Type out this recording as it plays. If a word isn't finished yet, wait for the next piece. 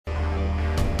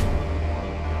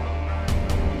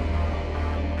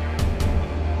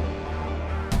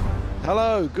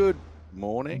Hello, good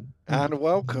morning, and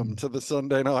welcome to the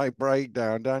Sunday Night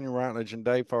Breakdown. Daniel Ratledge and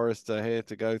Dave Forrester here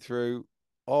to go through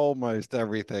almost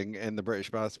everything in the British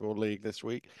Basketball League this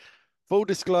week. Full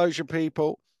disclosure,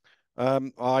 people,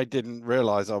 I didn't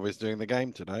realize I was doing the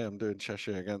game today. I'm doing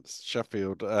Cheshire against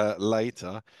Sheffield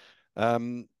later.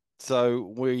 Um,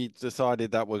 so we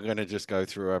decided that we're going to just go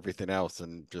through everything else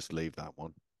and just leave that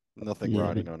one. Nothing Yeah,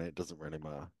 riding on it, doesn't really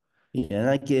matter. yeah, and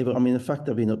I gave up. I mean, the fact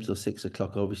I've been up till 6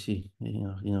 o'clock, obviously,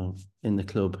 in the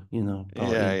club, Yeah,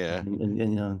 partying yeah.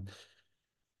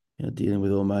 and dealing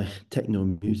with all my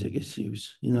techno music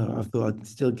issues. I thought I'd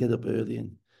still get up early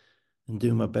and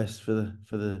do my best for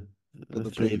For the the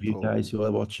three of you people. guys who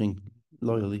are watching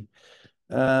loyally,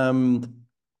 um,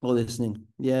 or listening.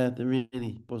 Yeah, they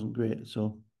really wasn't great.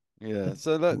 So, Yeah,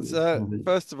 so what let's is some of it?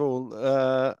 first of all,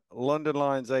 London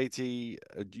Lions 80,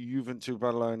 Joventut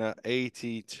Badalona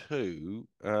 82.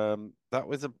 That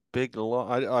was a big loss.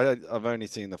 I've only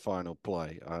seen the final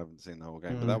play. I haven't seen the whole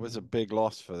game, but that was a Mm, big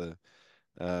loss for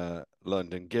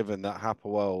London, given that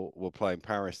Hapoel were playing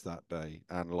Paris that day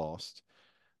and lost.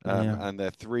 yeah. And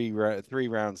they're three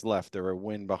rounds left. They're a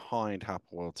win behind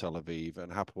Hapoel Tel Aviv,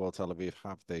 and Hapoel Tel Aviv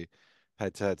have the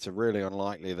head-to-head. So really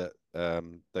unlikely that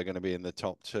they're going to be in the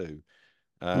top two.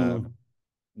 Uh, Mm,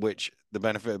 which the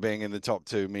benefit of being in the top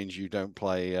two means you don't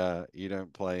play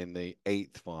in the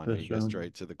eighth final. You first go round.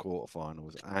 straight to the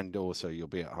quarterfinals, and also you'll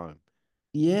be at home.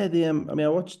 Yeah, I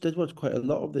mean, did watch quite a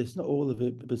lot of this, not all of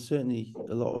it, but certainly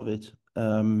a lot of it.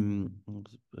 I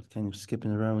was kind of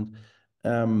skipping around.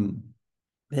 Um,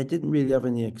 they didn't really have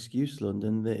any excuse,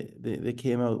 London. They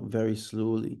came out very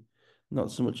slowly,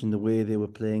 not so much in the way they were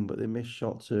playing, but they missed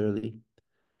shots early.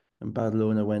 And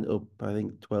Badalona went up, I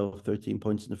think, 12, 13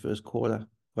 points in the first quarter,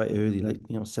 quite early, like,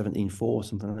 17-4,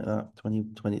 something like that,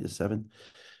 20-7.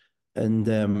 And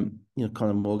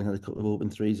Conor Morgan had a couple of open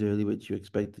threes early, which you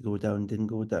expect to go down, didn't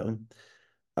go down.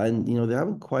 And they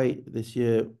haven't quite this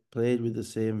year played with the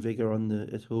same vigor on the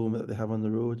at home that they have on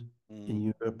the road in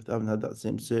Mm, Europe. They haven't had that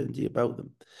same certainty about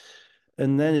them.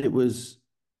 And then it was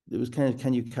kind of,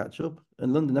 can you catch up?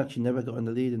 And London actually never got in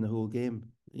the lead in the whole game,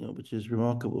 which is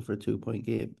remarkable for a 2-point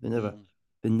game. mm,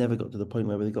 They never got to the point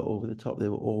where they got over the top. They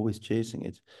were always chasing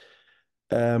it.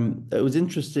 It was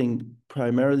interesting,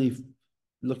 primarily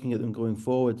looking at them going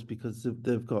forwards because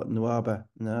they've got Nwaba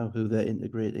now, who they're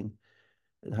integrating.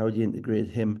 And how do you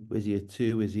integrate him? Is he a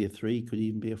two? Is he a three? Could he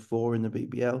even be a four in the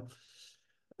BBL?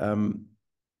 Um,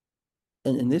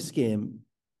 and in this game,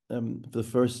 for the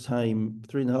first time,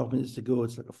 3.5 minutes to go,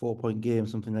 it's like a 4-point game,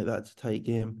 something like that. It's a tight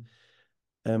game.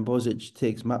 Bozic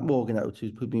takes Matt Morgan out,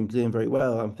 who's been playing very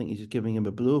well. I think he's just giving him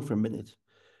a blow for a minute.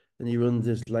 And he runs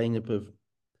this lineup of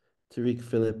Tariq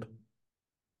Phillip,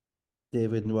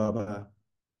 David Nwaba,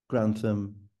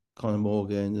 Grantham, Conor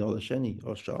Morgan, or Shenny,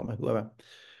 or Sharma, whoever.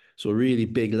 So a really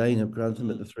big lineup, Grantham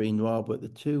at the mm, three, Nwaba at the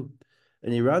two.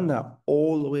 And he ran that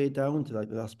all the way down to like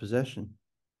the last possession.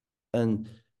 And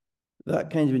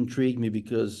that kind of intrigued me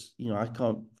because, I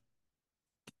can't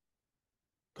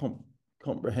com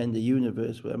comprehend a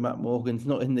universe where Matt Morgan's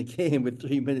not in the game with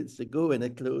 3 minutes to go in a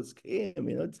close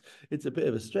game. It's a bit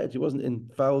of a stretch. He wasn't in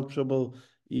foul trouble.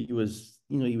 He was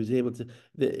able to.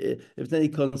 If there's any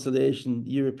consolation,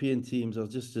 European teams are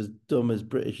just as dumb as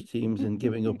British teams in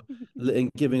giving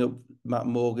up Matt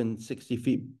Morgan 60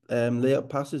 feet layup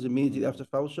passes immediately mm. after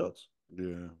foul shots.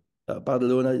 Yeah.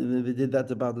 Barcelona, they did that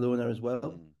to Barcelona as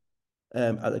well.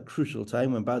 Mm, At a crucial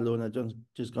time when Badalona had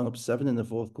just gone up seven in the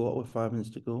fourth quarter with 5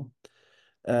 minutes to go.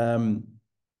 Um,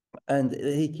 and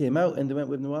he came out and they went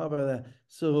with Nwaba there.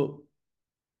 So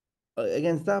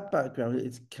against that background,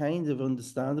 it's kind of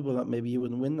understandable that maybe you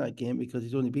wouldn't win that game because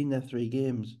he's only been there 3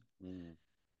 games. mm,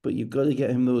 But you've got to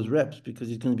get him those reps because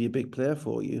he's going to be a big player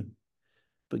for you.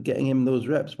 But getting him those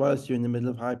reps whilst you're in the middle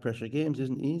of high pressure games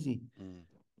isn't easy. mm,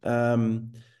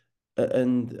 Um,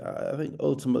 and I think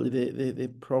ultimately they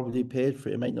probably paid for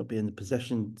it. It might not be in the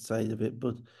possession side of it,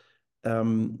 but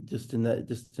just in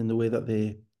the way that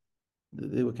they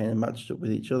were kind of matched up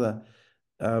with each other.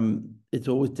 It's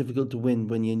always difficult to win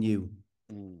when you're new.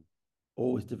 mm,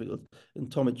 Always difficult. And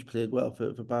Tomic played well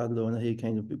for Barcelona. He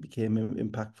kind of became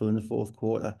impactful in the fourth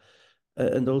quarter.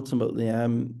 And ultimately,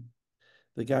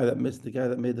 the guy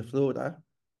that made the floater,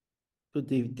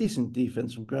 decent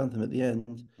defense from Grantham at the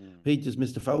end. mm, He just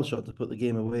missed a foul shot to put the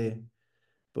game away.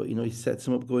 But he sets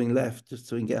him up going left just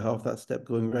so he can get half that step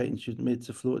going right and shoot mid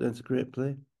to float. That's a great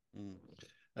play. mm.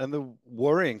 And the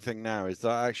worrying thing now is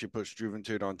that actually puts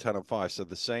Juventud on 10-5, so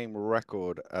the same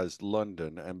record as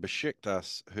London and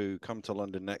Besiktas, who come to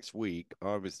London next week.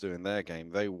 I was doing their game,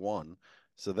 they won,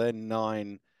 so they're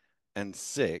 9 and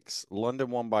 6. London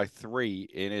won by 3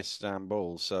 in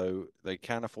Istanbul, so they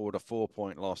can afford a 4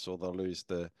 point loss, or they'll lose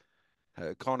the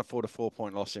can't afford a 4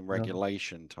 point loss in No.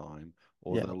 regulation time,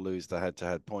 or Yeah. they'll lose the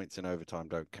head-to-head. Points in overtime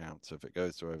don't count. So if it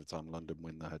goes to overtime, London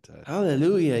win the head-to-head.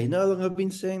 Hallelujah. You know how long I've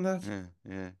been saying that? Yeah,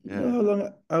 yeah, You know yeah. how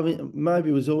long? I mean, my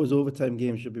view was always overtime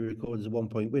games should be recorded as a 1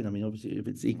 point win. I mean, obviously, if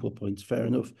it's equal points, fair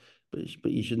enough.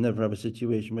 But you should never have a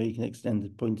situation where you can extend the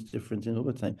points difference in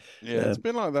overtime. Yeah, it's Um,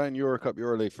 been like that in Eurocup,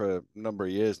 EuroLeague for a number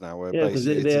of years now, where yeah, because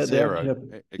basically it's a they actually zero. have,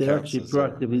 It they're counts actually as zero.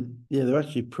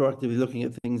 proactively looking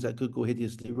at things that could go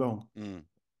hideously wrong Mm,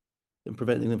 and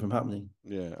preventing them from happening.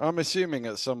 yeah, I'm assuming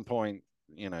at some point,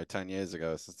 10 years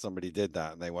ago, somebody did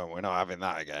that and they went, "We're not having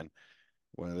that again."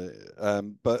 Well,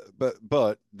 but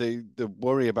the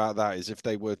worry about that is if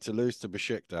they were to lose to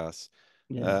Besiktas,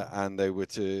 Yeah. and they were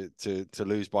to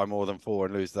lose by more than 4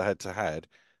 and lose the head-to-head,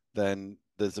 then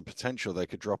there's a potential they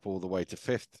could drop all the way to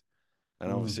fifth.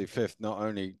 And Mm. obviously, fifth not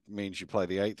only means you play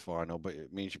the eighth final, but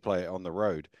it means you play it on the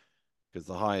road because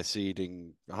the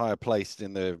higher placed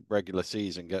in the regular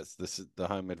season gets the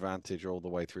home advantage all the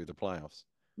way through the playoffs.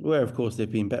 Where, of course,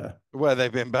 they've been better. Well, they've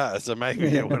been better, so maybe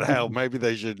it would help. Maybe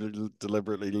they should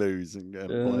deliberately lose and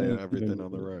play everything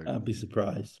on the road. I'd be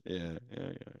surprised. Yeah,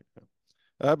 yeah, yeah.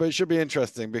 But it should be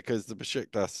interesting because the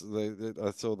Besiktas, I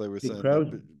saw they were Big saying that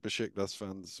crowd. Besiktas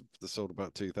fans they sold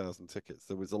about 2,000 tickets.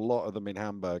 There was a lot of them in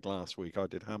Hamburg last week. I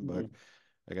did Hamburg Mm.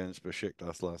 against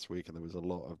Besiktas last week, and there was a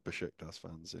lot of Besiktas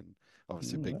fans in,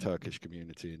 obviously, a big Mm, Turkish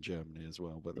community in Germany as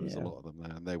well. But there was a yeah. lot of them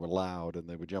there, and they were loud, and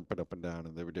they were jumping up and down,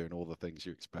 and they were doing all the things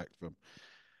you expect from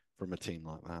a team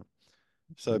like that.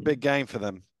 So big Brilliant. game for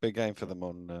them. Big game for them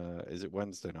on is it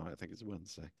Wednesday night? I think it's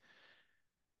Wednesday.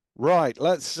 Right,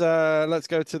 let's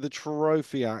go to the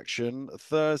trophy action.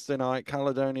 Thursday night,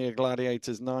 Caledonia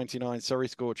Gladiators 99, Surrey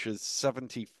Scorchers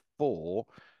 74.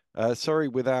 Surrey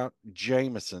without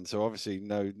Jameson, so obviously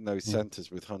no Mm. centres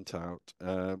with Hunt out.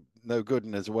 No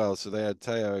Gooden as well, so they had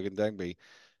Teo and Dengby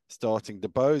starting.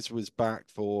 DeBose was back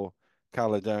for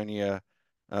Caledonia,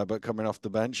 but coming off the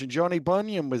bench, and Johnny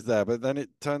Bunyan was there, but then it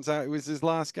turns out it was his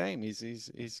last game.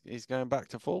 He's going back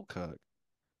to Falkirk.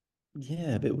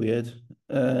 Yeah, a bit weird.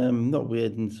 Not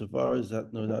weird insofar as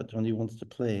that no that Johnny wants to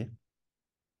play.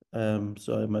 So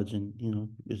I imagine,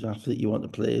 it's an athlete you want to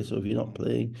play. So if you're not Mm,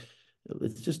 playing,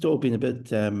 it's just all been a bit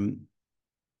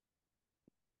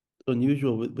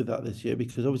unusual with that this year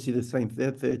because obviously they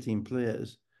had 13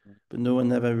 players, but no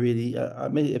one ever really. I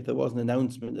mean, if there was an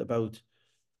announcement about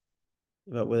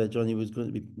whether Johnny was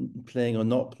going to be playing or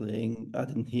not playing, I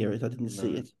didn't hear it. I didn't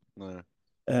see no, it.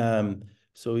 no. Um,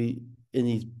 so in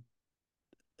his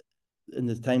in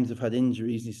the times they've had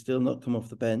injuries, he's still not come off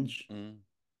the bench. Mm.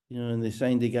 And they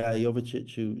signed a guy,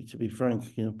 Joventut, who, to be frank,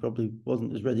 probably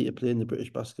wasn't as ready to play in the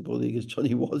British Basketball League as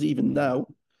Johnny was even Mm. now.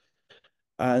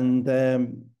 And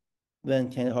then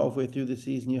kind of halfway through the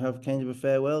season, you have kind of a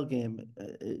farewell game,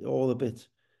 all a bit,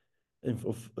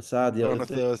 sadly, On a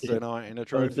Thursday night in a On a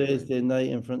trophy game. Thursday night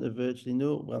in front of not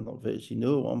virtually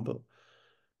no one,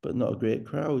 but not a great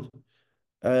crowd.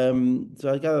 So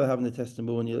I gather they're having a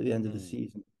testimonial at the end of the Mm.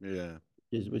 season, Yeah.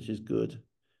 which is good.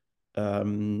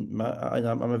 I'm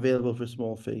available for a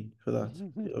small fee for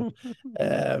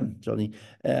that. Johnny.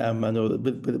 I know that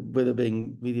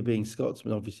with it being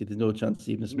Scotsman, obviously there's no chance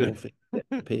even a small fee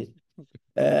paid.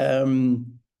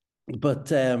 Um, but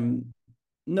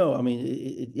no, I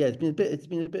mean, yeah, it's been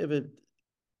a bit of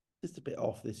just a bit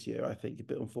off this year. I think a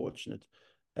bit unfortunate.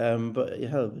 But a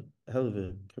hell of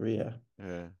a career.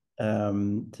 Yeah.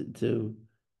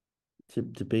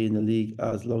 To be in the league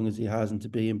as long as he has and to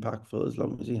be impactful as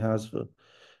long as he has with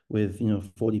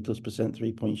 40+%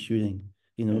 3 point shooting.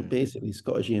 Yeah. Basically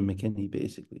Scottish Ian McKinney,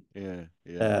 basically. Yeah.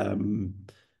 Yeah. Um,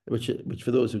 which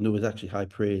for those who know is actually high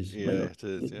praise. You might Yeah, not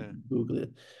it is. Yeah. Google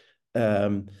it.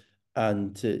 Um,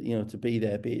 and to be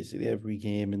there basically every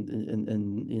game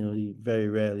and he very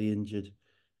rarely injured.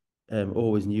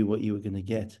 Always knew what you were going to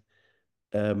get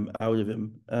out of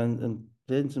him and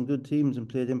played in some good teams and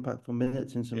played impactful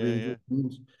minutes in some Yeah. really Yeah. good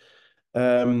teams.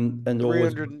 And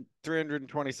always,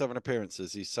 327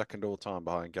 appearances. He's second all time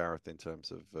behind Gareth in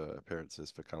terms of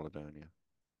appearances for Caledonia,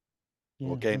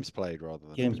 or yeah, games played rather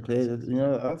than games played,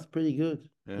 appearances. that's pretty good.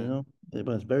 Yeah. It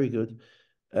was very good.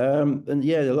 And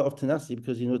yeah, a lot of tenacity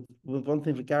because, one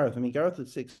thing for Gareth, I mean, Gareth at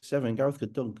 6'7", Gareth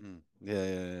could dunk, Yeah.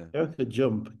 Yeah. Gareth could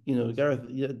jump, Gareth,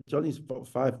 yeah, Johnny's about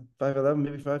 5'11",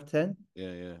 maybe 5'10",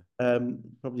 Yeah. Yeah.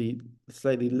 probably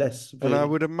slightly less And I vertical.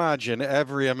 would imagine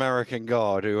every American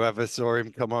guard who ever saw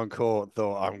him come on court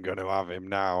thought, "I'm going to have him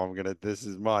now. This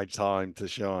is my time to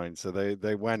shine." So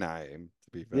they went at him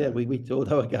be Yeah, fair. we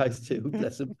told our guys to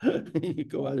bless them. You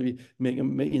go out and make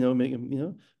them, make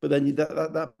them, But then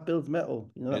that builds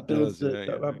metal. It That builds does, yeah,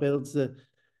 yeah. that builds the.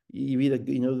 You either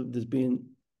there's been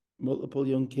multiple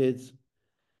young kids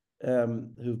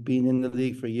who've been in the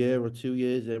league for a year or 2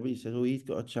 years. Everybody said, "Oh, he's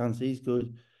got a chance. He's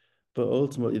good." But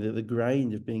ultimately, the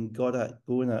grind of being got at,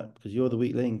 going at, because you're the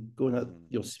weak link, going at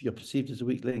Mm, you're perceived as a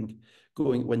weak link,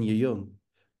 going when you're young,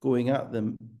 going at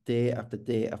them day after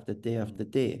day after day after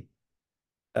mm, day,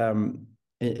 um,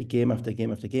 game after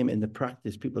game after game. In the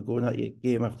practice, people are going at you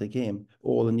game after game.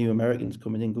 All the new Americans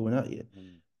coming in, going at you,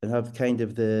 mm, and have kind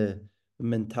of the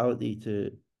mentality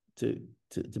to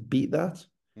beat that,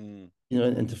 mm,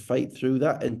 and to fight through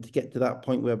that, and to get to that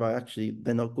point whereby actually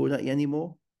they're not going at you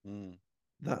anymore. mm.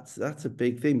 That's a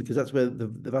big thing because that's where the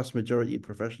vast majority of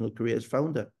professional careers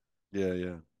founder. Yeah,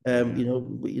 yeah, yeah,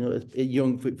 yeah. As a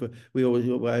young we always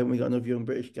go, why haven't we got enough young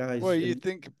British Well, guys?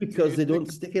 And because you they don't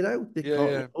think, stick it out. They yeah,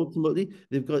 can't yeah. ultimately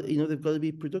they've got to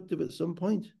be productive at some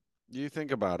point. You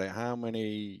think about it, how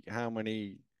many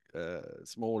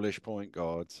smallish point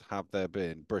guards have there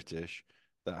been British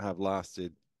that have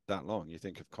lasted that long? You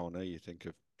think of Connor, you think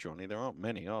of Johnny. There aren't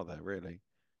many, are there really?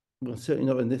 Well,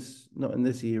 certainly not in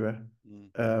this era.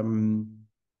 Mm,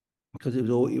 Because it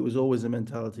was always a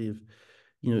mentality of,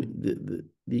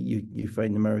 you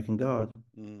find an American guard.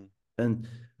 mm. And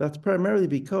that's primarily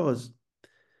because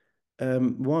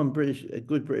one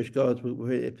good British guards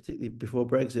particularly before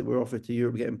Brexit, were offered to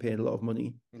Europe getting paid a lot of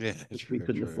money, Yeah, which we true,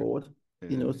 couldn't true. afford.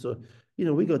 Yeah. So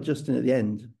we got Justin at the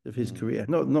end of his Mm, career,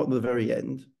 not the very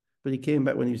end, but he came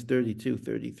back when he was 32,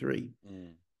 33,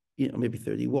 mm, maybe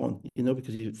 31,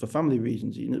 because for family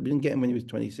reasons, we didn't get him when he was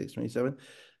 26, 27.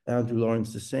 Andrew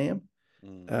Lawrence the same.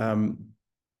 mm, Um,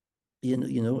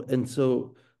 and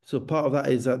so part of that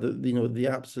is that the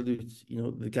absolute,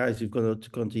 the guys who've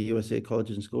gone to USA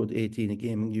colleges and scored 18 a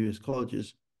game in US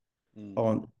colleges, mm,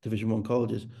 aren't Division One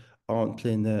colleges, weren't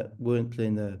playing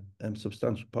the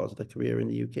substantial parts of their career in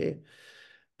the UK.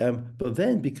 But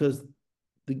then because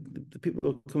the people who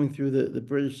are coming through the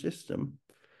British system,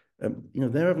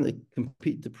 they're having to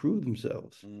compete to prove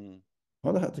themselves. mm,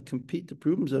 Honda had to compete to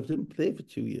prove themselves. Didn't play for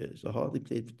 2 years, or hardly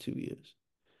played for 2 years.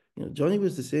 Johnny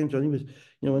was the same. When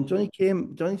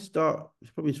mm. Johnny start, it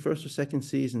was probably his first or second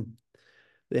season.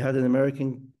 They had an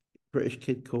American British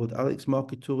kid called Alex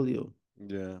Marcatolio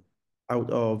Yeah. out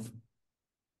of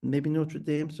maybe Notre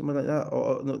Dame, somewhere like that,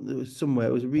 or no, it was somewhere.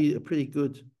 It was a pretty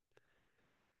good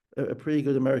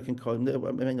American college.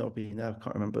 It may not be now, I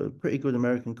can't remember. A pretty good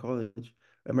American college,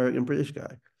 American British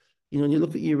guy. And you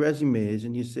look at your resumes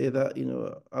and you say that,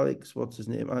 Alex, what's his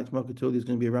name? Alex Marcatoli is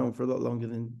going to be around for a lot longer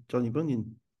than Johnny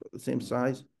Bunyan, the same Mm,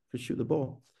 size, could shoot the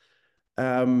ball.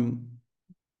 Um,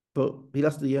 but he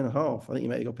lasted a year and a half. I think he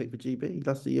might have got picked for GB. He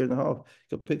lasted a year and a half.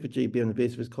 He got picked for GB on the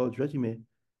basis of his college resume,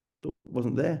 but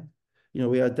wasn't there.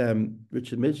 We had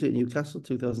Richard Midgley at Newcastle,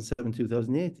 2007,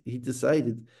 2008. He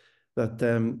decided that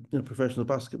professional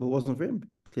basketball wasn't for him.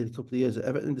 Played a couple of years at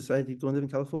Everton, decided he'd go and live in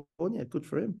California. Good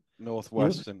for him. You know,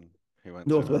 Northwestern, he went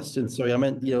to, right? Northwestern. Sorry, I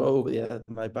meant over. Yeah,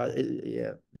 my bad.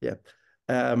 Yeah, yeah.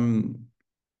 Um,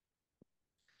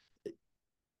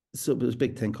 so it was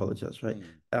Big Ten college. That's right.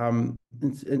 Mm,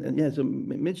 And yeah, so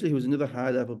Midgley, who was another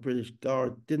high level British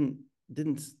guard, didn't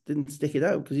stick it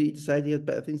out because he decided he had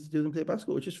better things to do than play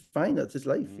basketball, which is fine. That's his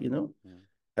life, mm, mm,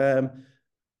 Um,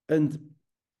 and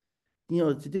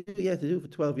to do for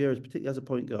 12 years, particularly as a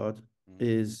point guard, mm,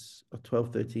 is or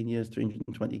 12, 13 years,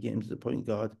 320 games as a point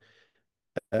guard,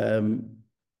 um,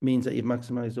 means that you've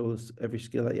maximized every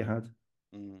skill that you had.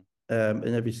 mm, And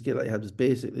every skill that he had was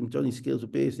basic. And Johnny's skills were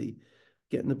basically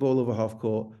getting the ball over half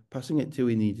court, passing it to who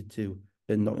he needed to,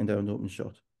 and knocking down an open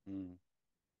shot. mm,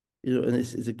 And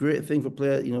it's a great thing for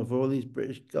players, for all these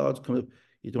British guards coming up.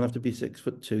 You don't have to be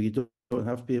 6'2". You don't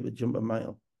have to be able to jump a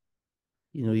mile.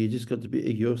 You just got to be,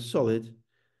 you're solid,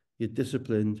 you're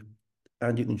disciplined,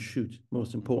 and you can shoot.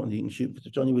 Most mm, importantly, you can shoot. Because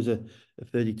if Johnny was a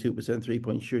 32%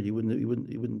 3-point shooter, he wouldn't be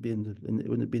it wouldn't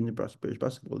have been in the British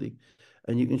Basketball League.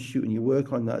 And you can shoot and you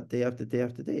work on that day after day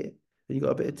after day, and you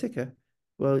got a bit of ticker.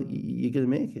 Well, you're gonna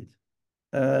make it.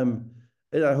 Um,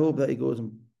 and I hope that he goes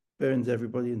and burns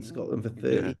everybody in mm. Scotland for Yeah,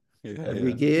 30 yeah,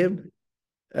 every yeah. game.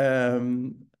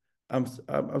 Um, I am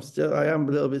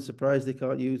a little bit surprised they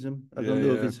can't use him. I Yeah, don't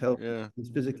know if yeah, his health, yeah.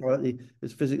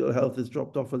 his physical health has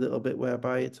dropped off a little bit,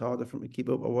 whereby it's harder for him to keep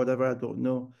up or whatever. I don't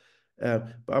know.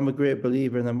 But I'm a great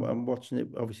believer, and I'm watching it.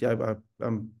 Obviously,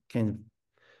 I'm kind of,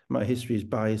 my history is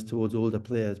biased towards older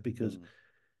players because Mm,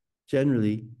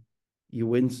 generally you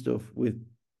win stuff with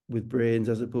brains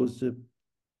as opposed to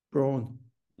brawn.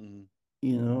 mm,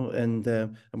 And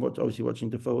I'm obviously watching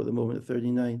Defoe at the moment at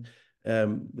 39.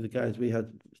 With the guys we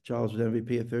had, Charles was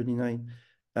MVP at 39.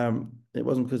 It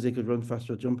wasn't because they could run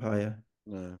faster or jump higher.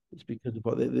 No. It's because of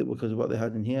what they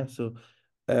had in here. So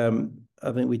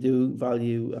I think we do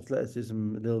value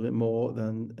athleticism a little bit more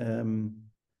than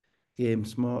game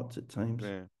smart at times.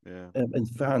 Yeah. Yeah. And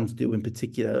fans do in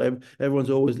particular. Everyone's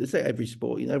always, it's like every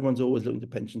sport, everyone's always looking to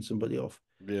pension somebody off.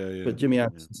 Yeah. But Yeah. Jimmy Yeah.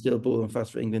 Anderson's still bowling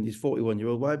fast for England. He's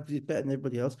 41-year-old. Why? Because he's better than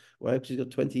everybody else. Why? Because he's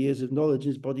got 20 years of knowledge.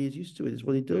 His body is used to it. It's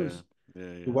what he Yeah. does. Yeah. So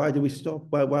Yeah. why do we stop?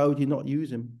 Why would you not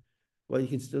use him? Well, you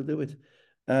can still do it.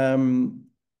 Um,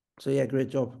 so yeah, great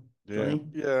job, Yeah, Johnny.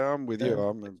 yeah, I'm with you.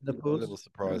 I'm The a little post.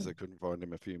 surprised I couldn't find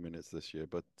him a few minutes this year,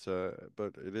 but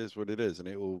it is what it is, and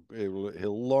he'll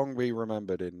long be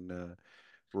remembered in And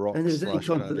rock there was any slash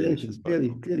gladiators consolation, clearly,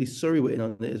 background. clearly Surrey were in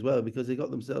on it as well because they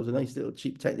got themselves a nice little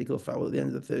cheap technical foul at the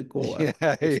end of the third quarter,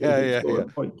 Yeah, which they yeah, didn't yeah, score yeah. a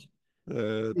point.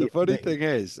 The Yeah, funny mate. thing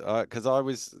is, because I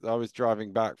was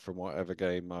driving back from whatever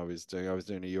game I was doing a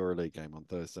EuroLeague game on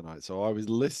Thursday night, so I was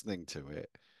listening to it,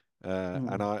 and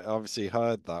Mm. I obviously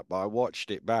heard that, but I watched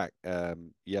it back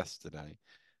yesterday,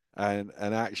 and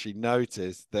actually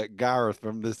noticed that Gareth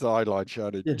from the sideline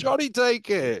shouted, Yeah, "Johnny, take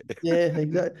it!" yeah,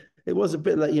 exactly. It was a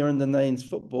bit like you're in the nines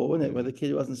football, wasn't it? Where Yeah. the kid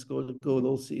who hasn't scored a goal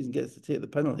all season gets to take the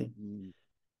penalty. Mm.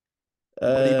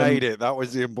 But he Um, made it. That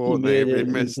was the he important thing. made If it.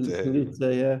 he'd missed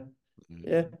it, Yeah.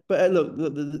 Yeah, mm, but look,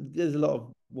 there's a lot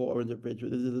of water under the bridge.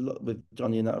 There's a lot with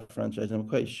Johnny in that franchise, and I'm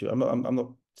quite sure. I'm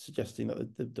not suggesting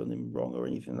that they've done him wrong or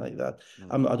anything like that.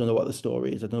 mm, I don't know what the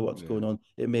story is. I don't know what's yeah, going on.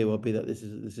 It may well be that this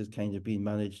is kind of being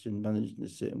managed in a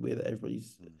certain way that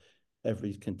mm,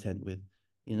 everybody's content with.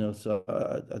 mm, So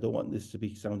I don't want this to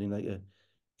be sounding like a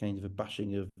kind of a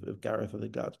bashing of Gareth or the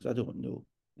Guards because I don't know,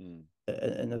 mm,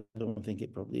 and I don't think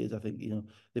it probably is. I think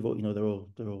they've all they're all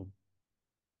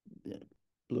yeah,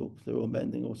 blokes, they're all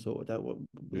mending all sorted out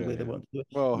the yeah, way they yeah. want to do it.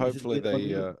 Well, And this is the way they want to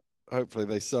do it. hopefully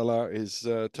they sell out his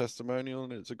testimonial,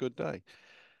 and it's a good day.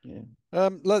 Yeah.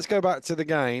 Let's go back to the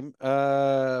game.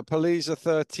 Police are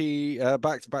 30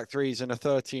 back-to-back threes and a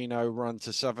 13-0 run to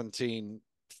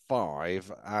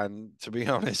 17-5. And to be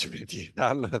honest with you,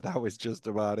 that was just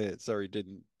about it. Sorry,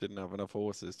 didn't have enough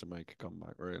horses to make a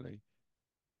comeback, really.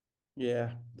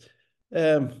 Yeah.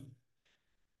 Um,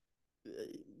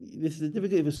 this is the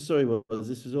difficulty of a story was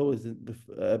this was always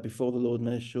before the Lord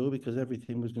Mayor's show because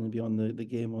everything was going to be on the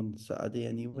game on Saturday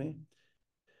anyway.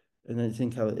 And then it's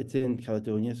in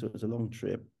Caledonia, so it's a long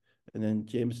trip. And then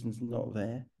Jameson's not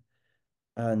there.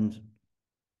 And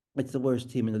it's the worst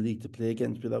team in the league to play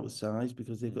against without size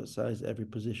because they've got Mm, size at every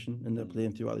position and they're mm,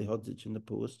 playing through Ali Hodzic in the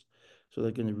post. So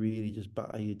they're going to really just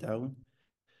batter you down.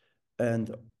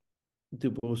 And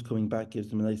Dubose coming back gives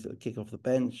them a nice little kick off the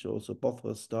bench. Also,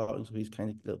 Bothwell's starting, so he's kind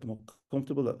of a little bit more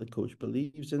comfortable that the coach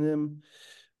believes in him.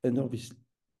 And obviously,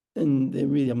 and they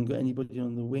really haven't got anybody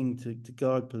on the wing to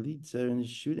guard Politzer and his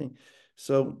shooting.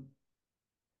 So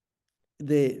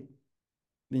they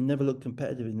they never look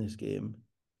competitive in this game.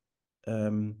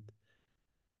 Um,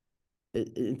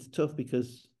 it's tough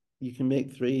because you can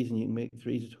make threes and you can make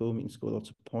threes at home. You can score lots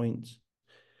of points.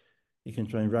 You can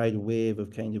try and ride a wave of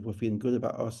kind of we're feeling good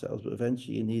about ourselves, but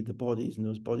eventually you need the bodies, and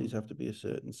those bodies have to be a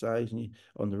certain size. And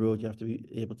on the road, you have to be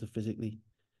able to physically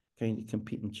kind of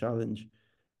compete and challenge.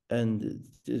 And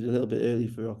it's a little bit early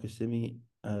for Okasimi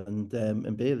and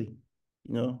Bailey.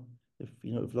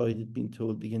 If Lloyd had been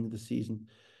told at the beginning of the season,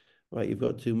 right, you've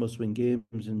got two must-win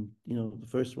games, and the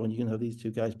first one you're gonna have these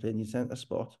two guys playing your centre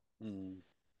spot. mm,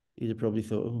 You'd have probably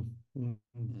thought, oh, mm,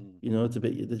 it's a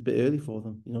bit early for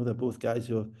them. They're both guys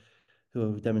who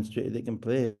have demonstrated they can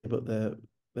play, but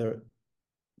they're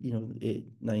 8,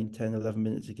 9, 10, 11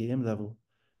 minutes a game level.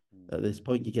 mm, At this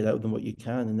point, you get out of them what you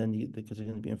can, and then because they're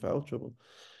going to be in foul trouble.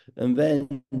 And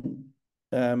then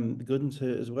Gooden's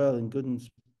hurt as well, and Gooden's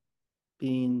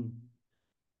been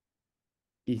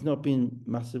he's not been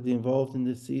massively involved in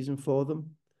this season for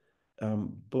them,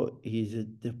 but he's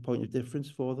a point of difference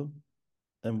for them.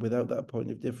 And without that point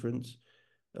of difference,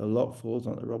 a lot falls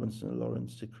onto Robinson and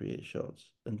Lawrence to create shots,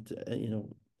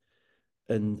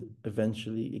 and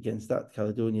eventually against that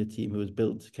Caledonia team who was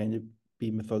built to kind of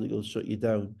be methodical, shut you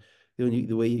down.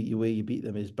 The way you beat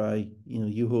them is by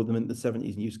you hold them in the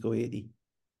 70s and you score 80,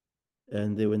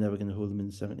 and they were never going to hold them in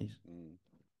the 70s. mm.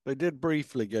 They did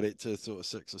briefly get it to sort of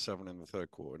 6 or 7 in the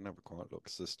third quarter. It never quite looked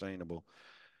sustainable.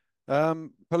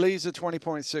 Paliza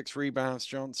 20.6 rebounds,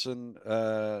 Johnson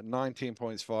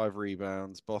 19.5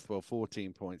 rebounds, Bothwell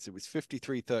 14 points. It was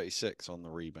 53-36 on the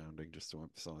rebounding, just to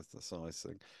emphasize the size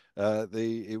thing.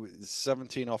 It was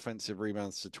 17 offensive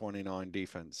rebounds to 29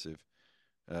 defensive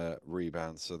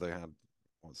rebounds. So they had,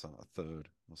 what's that, a third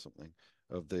or something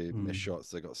of the missed Mm. shots.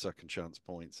 They got second chance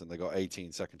points and they got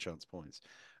 18 second chance points.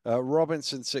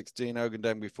 Robinson 16,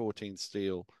 Ogundengby 14,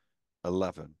 Steele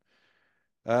 11.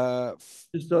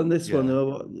 Just on this one, Yeah.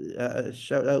 though,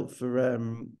 shout out for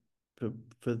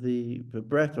for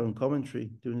Brett on commentary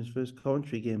doing his first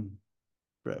commentary game,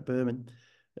 Brett Berman.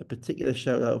 A particular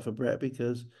shout out for Brett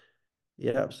because he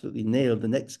absolutely nailed the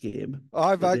next game,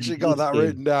 I've but then actually got this that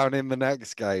written game, down in the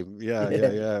next game. Yeah, yeah,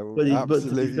 yeah. yeah. But to be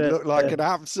Absolutely. fair, Looked like an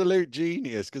absolute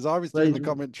genius because I was well, doing the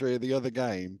commentary of the other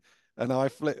game and I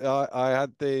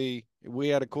had we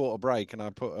had a quarter break and I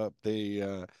put up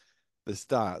the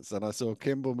stats and I saw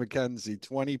Kimball McKenzie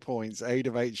 20 points, 8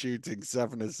 of 8 shooting,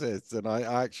 7 assists. And I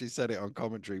actually said it on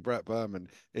commentary. Brett Berman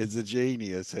is a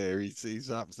genius here.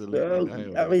 He's absolutely well,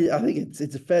 nailed I it. mean, I think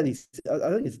it's a fairly.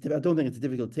 I think I don't think it's a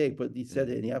difficult take, but he Yeah, said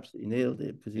it and he absolutely nailed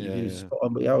it because he was yeah, spot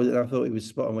on. But I thought he was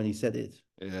spot on when he said it,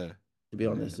 yeah, to be yeah,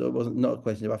 honest. So it wasn't not a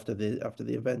question of after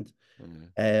the event.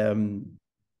 yeah, Um,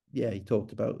 yeah, he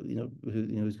talked about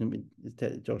who's going to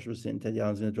be. Josh was saying Teddy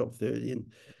Allen's going to drop 30, and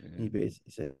yeah, he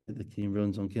basically said the team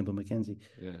runs on Kimball McKenzie,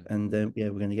 yeah. and yeah,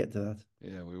 we're going to get to that.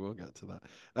 Yeah, we will get to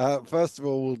that. First of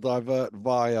all, we'll divert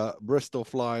via Bristol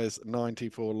Flyers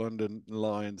 94, London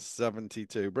Lions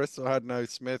 72. Bristol had no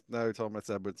Smith, no Thomas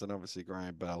Edwards, and obviously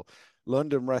Graham Bell.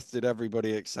 London rested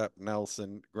everybody except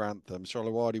Nelson Grantham.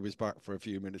 Sholawadi was back for a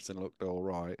few minutes and looked all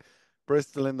right.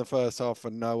 Bristol in the first half, for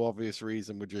no obvious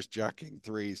reason, were just jacking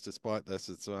threes despite their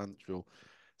substantial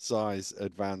size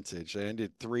advantage. They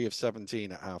ended 3 of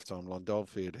 17 at halftime.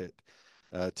 Landolfi had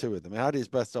hit two of them. He had his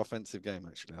best offensive game,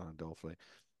 actually, Alan Dolphy.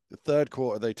 The third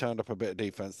quarter, they turned up a bit of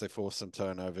defense. They forced some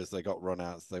turnovers. They got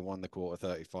runouts. They won the quarter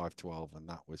 35-12, and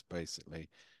that was basically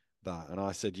that. And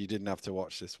I said, you didn't have to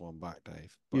watch this one back,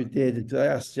 Dave. You But did. I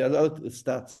asked you. I looked at the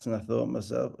stats and I thought to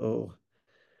myself, oh,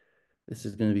 this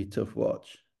is going to be a tough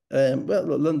watch. Well,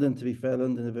 look, London, to be fair,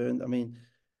 London have earned. I mean,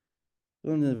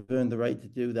 London have earned the right to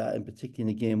do that, and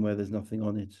particularly in a game where there's nothing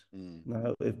on it. mm,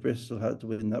 Now, if Bristol had to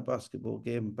win that basketball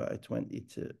game by 20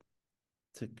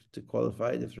 to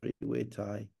qualify the three-way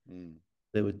tie, mm,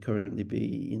 there would currently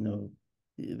be,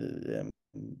 the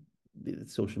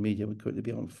social media would currently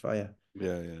be on fire.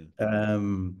 yeah, yeah,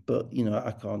 But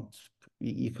I can't.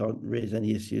 You can't raise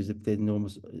any issues if they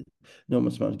enormous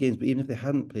amount of games. But even if they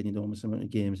hadn't played an enormous amount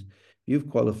of games, you've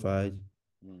qualified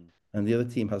mm, and the other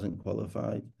team hasn't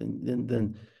qualified,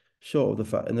 then sure, the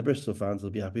fact and the Bristol fans will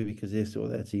be happy because they saw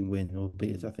their team win.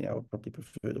 Albeit, I mm, think I would probably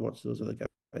prefer to watch those other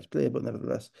guys play, but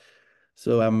nevertheless.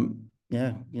 So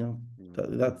yeah, mm.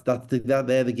 that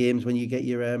they're the games when you get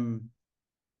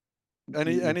And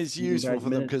your it's leading useful guys for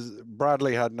them minutes. because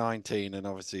Bradley had 19, and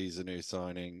obviously he's a new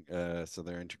signing, so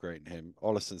they're integrating him.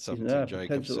 Ollison He's 17, a Jacob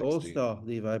potential 16. all-star,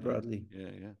 Levi Yeah, Bradley. yeah, yeah,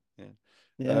 yeah.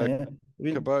 Yeah, Uh,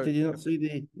 yeah. Cabot, Did you not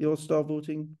see the all-star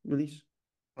voting release?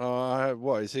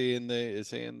 what is he in the? Is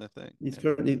he in the thing? He's Yeah.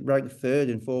 currently ranked third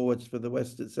in forwards for the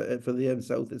West for the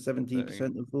South at Thing.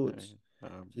 17% of Yeah, votes.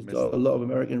 He's missed got a that lot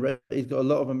one. of he's got a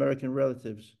lot of American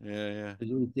relatives. Yeah, yeah,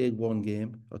 He's only played one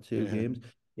game or two yeah. games.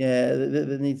 Yeah,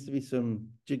 there needs to be some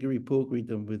jiggery pokery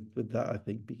done with that, I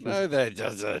think, because No, there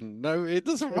doesn't. No, it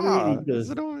doesn't it really matter. Is does.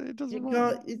 it all? It doesn't You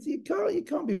matter. can't you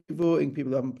can't be voting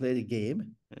people who haven't played a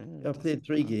game. Yeah, it I've doesn't played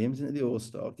three matter. games in the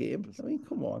All-Star game. I Doesn't mean, matter.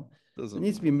 come on. There Doesn't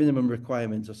needs to be matter. minimum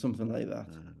requirements or something like No, that.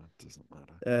 it doesn't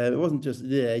matter. It wasn't just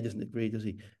he doesn't agree, does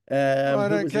he? Well, I Who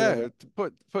don't was the other?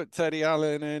 care. Put Teddy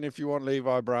Allen in if you want Levi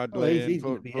Oh, Bradley in. he's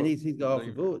going to be, and he's got half the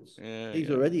Levi. votes. Yeah, He's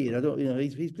yeah, already in. I don't,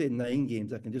 he's played 9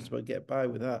 games. I can just about get by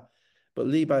with that. But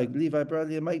Levi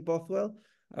Bradley and Mike Bothwell,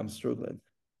 I'm struggling.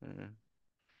 yeah.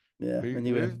 Yeah.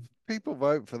 Anyway. If people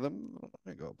vote for them, I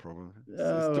ain't got a problem. It's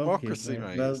Oh, okay. democracy,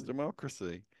 Right. mate. It's Well,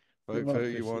 democracy. Vote for who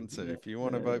you democracy. want to. Yeah. If you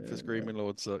want to vote for Screaming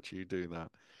Lord Such, you do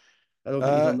that. I don't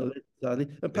think he's Uh, on the list, sadly.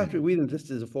 And Patrick Whelan's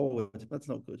listed as a forward. That's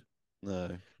not good.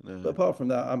 no, But no. apart from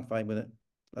that, I'm fine with it.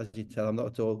 As you tell, I'm not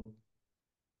at all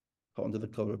hot under the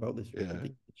collar about this Yeah.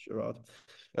 ridiculous charade.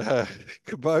 Uh,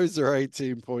 Caboza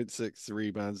 18.6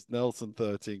 rebounds, Nelson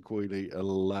 13, Queeley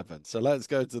 11. So let's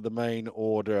go to the main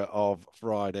order of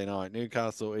Friday night.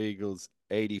 Newcastle Eagles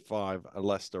 85,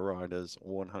 Leicester Riders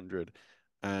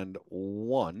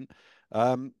 101.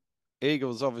 Um,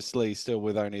 Eagles obviously still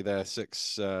with only their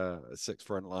six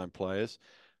frontline players.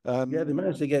 Yeah, Um, they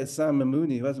managed to get Sam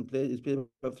Mamouni, who hasn't played, he's played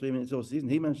about 3 minutes all season.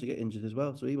 He managed to get injured as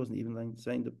well, so he wasn't even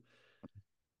signed up.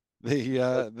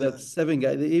 the That's 7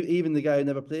 guys. Even the guy who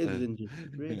never played was uh, injured.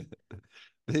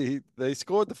 Great. they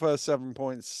scored the first 7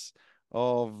 points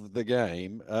of the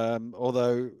game,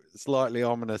 although slightly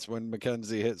ominous when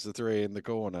Mackenzie hits the three in the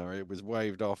corner. It was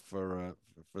waved off for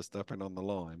stepping on the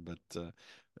line, but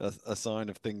a sign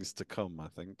of things to come, I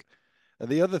think. And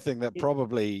the other thing that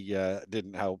probably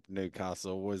didn't help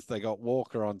Newcastle was they got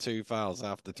Walker on 2 fouls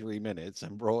after 3 minutes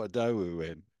and brought Adowu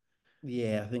in.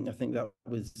 Yeah, I think that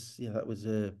was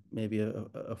a maybe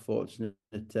a fortunate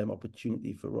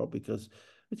opportunity for Rob because,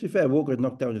 to be fair, Walker had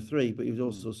knocked down a three, but he was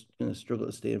Mm, also going to struggle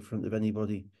to stay in front of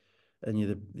anybody, any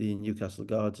of the Newcastle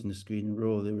guards in the screen and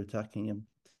roll. They were attacking him.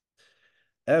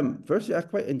 Firstly, I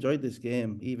quite enjoyed this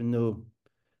game, even though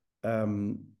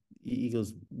um,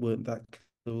 Eagles weren't that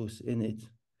close in it.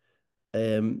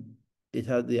 Um, it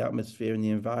had the atmosphere and the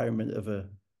environment of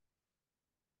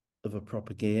a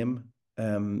proper game.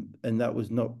 And that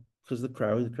was not because the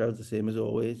crowd's the same as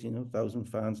always, 1,000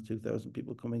 fans, 2,000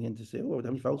 people coming in to say, oh, how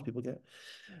many fouls people get?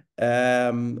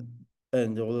 Um,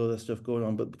 and all other stuff going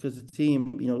on. But because the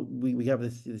team, we have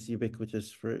this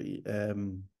ubiquitous for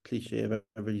cliche of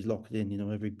everybody's locked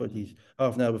in, everybody's mm.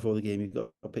 half an hour before the game, you've got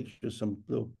a picture of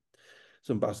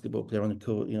some basketball player on the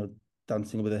court,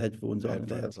 dancing with their headphones on and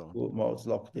they're Headphones on.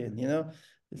 locked in,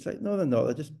 It's like, no, they're not.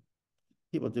 They're just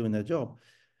people doing their job.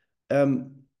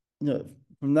 Um,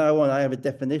 from now on, I have a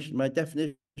definition. My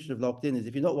definition of locked in is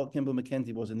if you're not what Kimball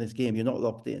McKenzie was in this game, you're not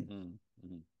locked in, Mm,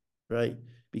 mm, right?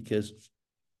 Because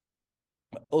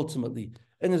ultimately,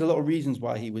 and there's a lot of reasons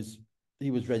why he was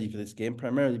ready for this game,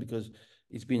 primarily because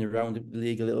he's been around the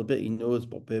league a little bit. He knows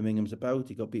what Birmingham's about.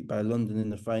 He got beat by London in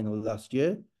the final last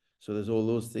year. So there's all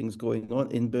those things going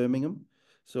on in Birmingham.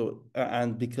 So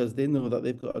and because they know that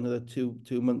they've got another two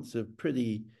months of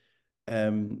pretty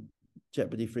um,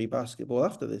 jeopardy-free basketball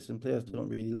after this, and players mm, don't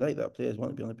really like that. Players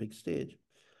want to be on a big stage,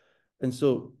 and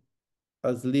so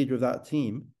as the leader of that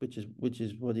team, which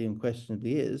is what he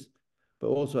unquestionably is, but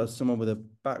also as someone with a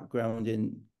background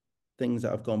in things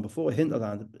that have gone before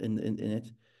Hinterland in it,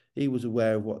 he was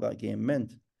aware of what that game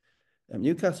meant.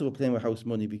 Newcastle were playing with house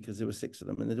money because there were six of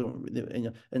them, and they don't.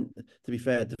 And to be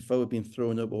fair, Defoe had been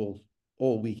thrown up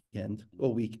all week, and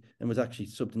was actually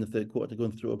subbed in the third quarter to go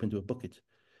and throw up into a bucket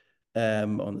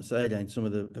on the sideline. Some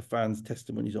of the fans'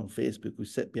 testimonies on Facebook who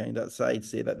sit behind that side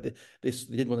say that they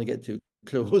didn't want to get too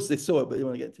close. They saw it, but they didn't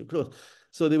want to get too close.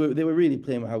 So they were really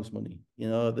playing with house money. They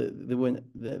weren't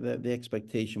the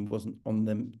expectation wasn't on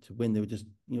them to win. They were just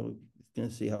going to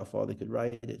see how far they could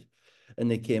ride it, and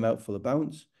they came out full of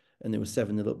bounce. And they were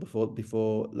 7-0 up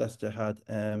before Leicester had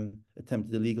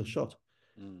attempted a legal shot.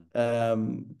 mm.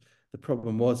 Um, the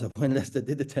problem was that when Leicester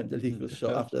did attempt a legal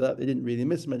shot after that, they didn't really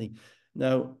miss many.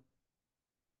 Now,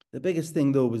 the biggest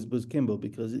thing though was Kimball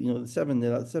because the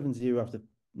 7-0 after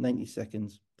 90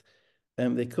 seconds.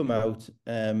 They come out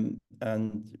and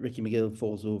Ricky McGill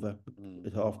falls over Mm,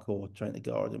 at half court trying to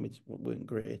guard him, which weren't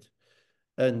great.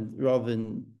 And rather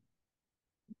than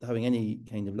having any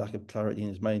kind of lack of clarity in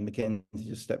his mind, McKenzie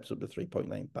just steps up to 3-point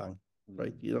line, bang. mm.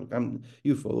 Right,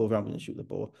 you fall over. I'm going to shoot the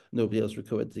ball. Nobody else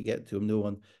recovered to get to him. No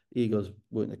one. Eagles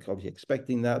weren't obviously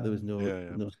expecting that. There was no Yeah,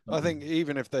 yeah. no I stopping. think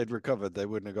even if they'd recovered, they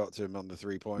wouldn't have got to him on the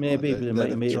 3-point line. Maybe, but it They'd might have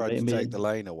have made tried to take the him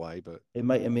lane away, but it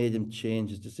might have made him change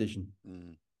his decision.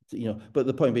 mm, But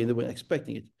the point being they weren't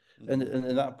expecting it. And mm, and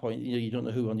at that point, you don't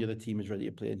know who on the other team is ready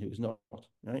to play and who's not,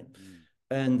 right? mm,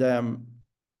 And um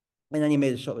and then he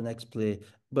made a shot the next play.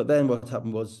 But then what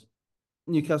happened was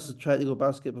Newcastle tried to go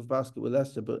basket for basket with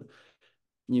Leicester, but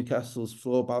Newcastle's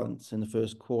floor balance in the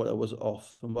first quarter was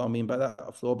off. And what I mean by that,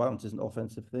 a floor balance is an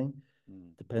offensive thing.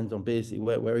 mm, Depends on basically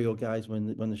where are your guys when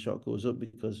the shot goes up,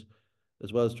 because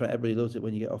as well as trying, everybody loves it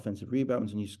when you get offensive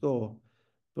rebounds and you score,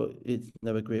 but it's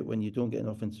never great when you don't get an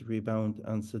offensive rebound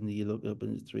and suddenly you look up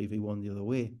and it's 3v1 the other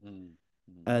way. mm,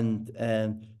 mm, And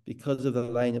because of the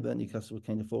lineup that Newcastle were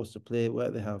kind of forced to play, where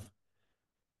they have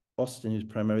Austin, who's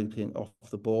primarily playing off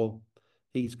the ball,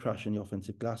 he's crashing the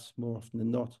offensive glass more often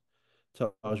than not.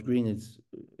 Taj Green is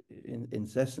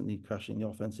incessantly crashing the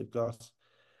offensive glass.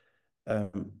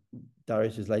 Um,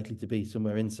 Darius is likely to be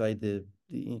somewhere inside the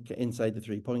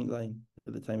 3-point line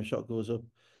at the time a shot goes up,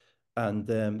 and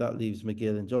that leaves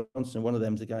McGill and Johnson. One of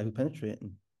them's the guy who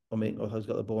penetrating or has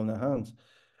got the ball in their hands.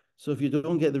 So if you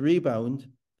don't get the rebound,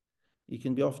 you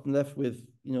can be often left with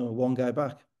one guy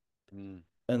back. mm,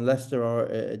 And Leicester are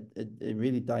a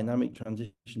really dynamic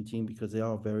transition team because they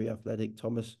are very athletic.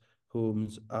 Thomas,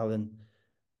 Holmes, Allen,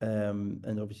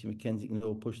 and obviously McKenzie can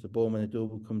all push the ball when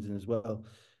Adobo comes in as well.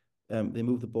 They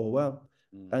move the ball well,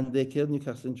 mm. and they killed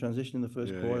Newcastle in transition in the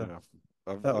first Yeah, quarter. yeah.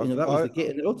 I've, That was the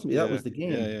game, and ultimately that yeah, was the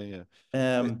yeah, game. yeah, yeah.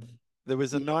 It, Um, there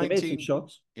was a they made some 19,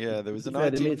 shots. yeah, there To was a be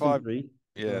fair, they made some 19-5. three.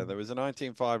 Yeah, So there was a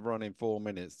 19-5 run in 4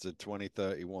 minutes to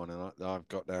 20-31, and I've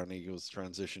got down Eagles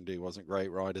transition D wasn't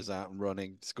great. Riders out and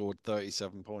running, scored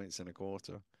 37 points in a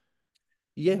quarter.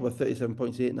 yeah, well, 37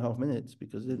 points, 8.5 minutes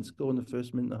because they didn't Mm, score in the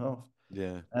first minute and a half.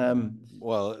 yeah. Um,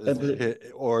 Well,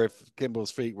 but or if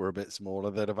Kimball's feet were a bit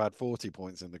smaller, they'd have had 40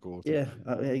 points in the quarter. yeah,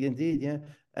 indeed, yeah.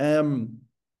 Um,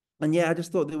 and yeah, I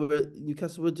just thought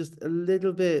Newcastle were just a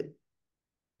little bit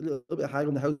little bit higher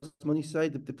on the house money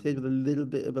side. They played with a little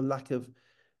bit of a lack of.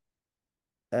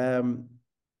 Um,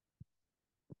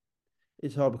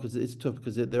 it's hard because it's tough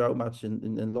because they're outmatched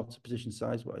in lots of positions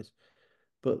size wise.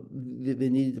 But they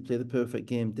needed to play the perfect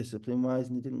game discipline wise,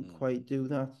 and they didn't Mm, quite do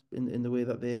that in the way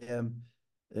that they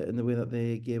in the way that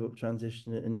they gave up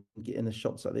transition and getting the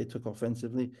shots that they took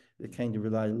offensively. They mm, kind of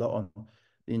relied a lot on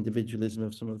the individualism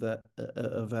of some of that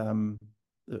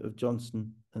of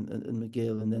Johnson and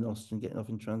McGill, and then Austin getting off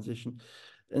in transition.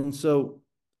 And so,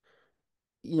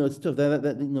 it's tough. That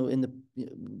in the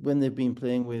when they've been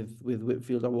playing with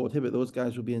Whitfield or Ward Hibbert, those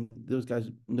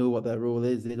guys know what their role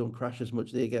is. They don't crash as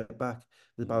much. They get back.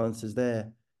 The mm, balance is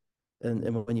there. And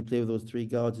when you play with those three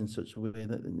guards in such a way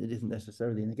that it isn't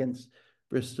necessarily, and against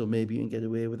Bristol, maybe you can get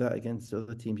away with that. Against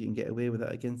other teams, you can get away with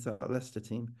that. Against that Leicester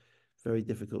team, very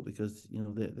difficult because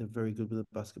they're very good with the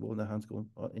basketball in their hands going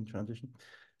in transition.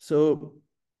 So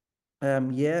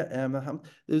yeah,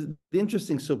 the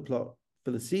interesting subplot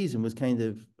for the season was kind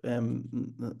of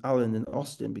Alan and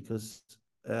Austin because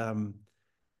um,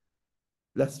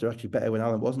 Leicester actually better when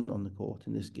Alan wasn't on the court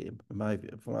in this game, in my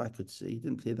view, from what I could see. He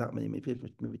didn't play that many, maybe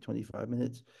 25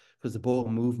 minutes because the ball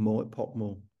moved more, it popped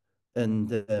more. And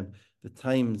the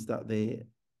times that they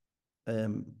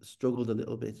struggled a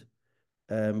little bit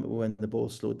when the ball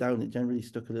slowed down, it generally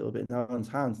stuck a little bit in Alan's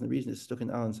hands. And the reason it's stuck in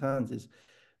Alan's hands is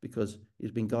because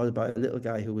he's been guarded by a little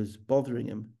guy who was bothering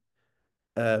him,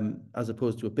 as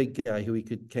opposed to a big guy who he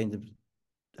could kind of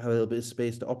have a little bit of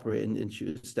space to operate and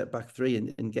shoot a step back three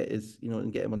and get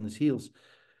and get him on his heels.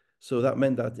 So that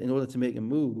meant that in order to make him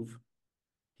move,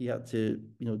 he had to,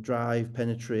 drive,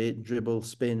 penetrate, dribble,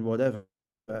 spin, whatever,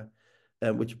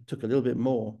 which took a little bit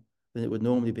more than it would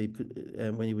normally be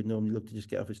when he would normally look to just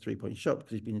get off his 3-point shot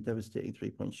because he's been a devastating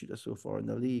 3-point shooter so far in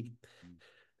the league. mm.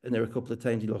 And there were a couple of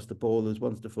times he lost the ball. There was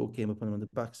once the folk came up on him on the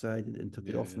backside and took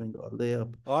it Yeah, off yeah. and then got a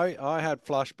layup. I had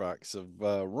flashbacks of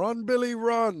Run Billy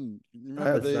Run. You I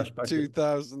remember had the flashbacks.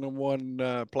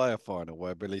 2001 player final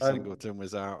where Billy I, Singleton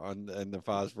was out on in the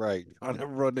fast break trying to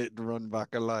run it and run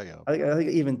back a layup? I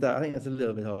think even that, I think that's a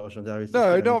little bit harsh on Darius to No,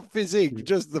 say. I not mean, physique,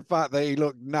 just the fact that he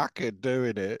looked knackered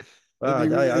doing it.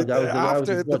 And I, I, I was after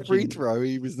just the free watching. throw,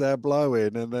 he was there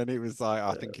blowing, and then it was like,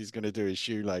 I think he's going to do his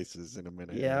shoelaces in a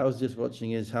minute Yeah, I here. was just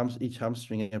watching each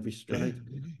hamstring every stride.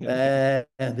 And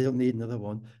they'll need another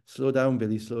one. Slow down,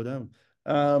 Billy, slow down.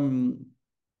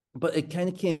 But it kind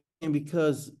of came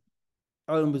because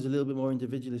Alan was a little bit more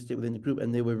individualistic within the group,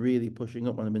 and they were really pushing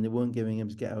up on him, and they weren't giving him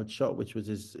his get out shot, which was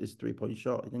his 3-point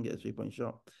shot. He didn't get a 3-point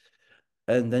shot,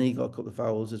 and then he got a couple of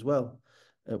fouls as well,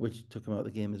 which took him out of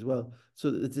the game as well. So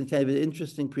it's a kind of an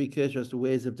interesting precursor as to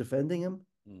ways of defending him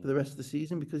for Mm, the rest of the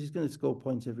season because he's going to score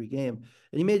points every game.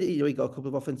 And he made it, he got a couple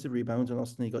of offensive rebounds on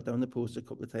Austin. He got down the post a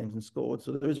couple of times and scored.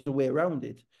 So there is a way around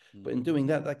it. But mm. in doing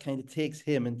that, that kind of takes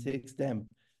him and takes them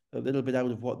a little bit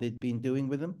out of what they'd been doing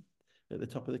with him at the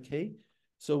top of the key.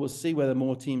 So we'll see whether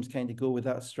more teams kind of go with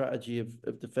that strategy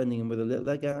of defending him with a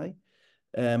little guy,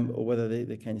 or whether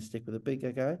they kind of stick with a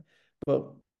bigger guy.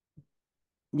 But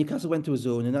Newcastle went to a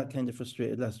zone, and that kind of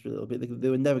frustrated Leicester a little bit. They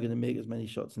were never going to make as many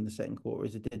shots in the second quarter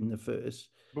as they did in the first.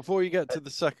 Before you get Uh, to the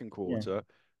second yeah. quarter,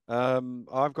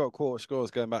 I've got quarter scores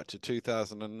going back to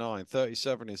 2009.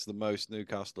 37 is the most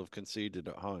Newcastle have conceded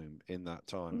at home in that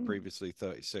time. Mm. Previously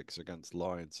 36 against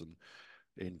Lions, and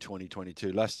in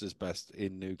 2022, Leicester's best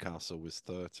in Newcastle was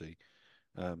 30.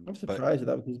 I'm But surprised at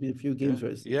that because there's been a few yeah, games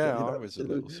where it's yeah, exactly I that, was a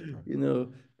little surprised. you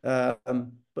know.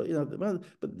 But well,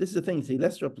 but this is the thing. See,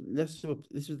 this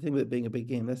is the thing with it being a big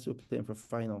game. Leicester were playing for a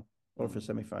final or for a Mm,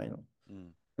 semi-final,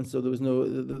 mm, and so there was no,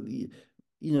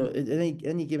 at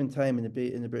any given time in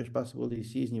the British Basketball League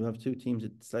season, you have two teams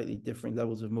at slightly different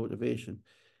levels of motivation,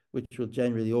 which will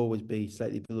generally always be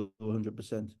slightly below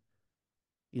 100%.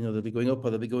 They'll be going up or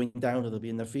they'll be going down or they'll be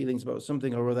in their feelings about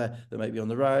something or other. They might be on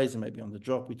the rise, they might be on the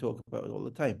drop. We talk about it all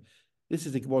the time. This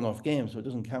is a one-off game, so it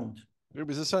doesn't count. it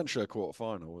was essentially a quarter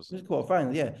final, wasn't It's a it? quarter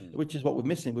final, yeah, Mm, which is what we're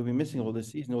missing. We've been missing all mm. this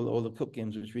season, all the cup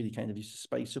games, which really kind of used to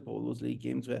spice up all those league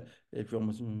games where everyone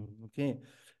was okay.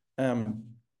 Um,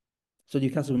 so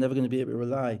Newcastle were never going to be able to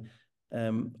rely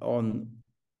um, on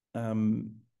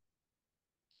um,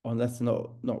 on Leicester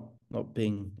not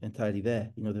being entirely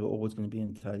there. They were always going to be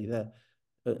entirely there.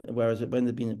 Whereas when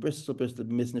they'd been at Bristol had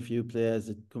been missing a few players.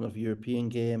 They'd come off a European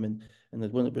game and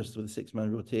they'd won at Bristol with a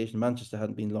 6-man rotation. Manchester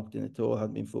hadn't been locked in at all,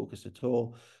 hadn't been focused at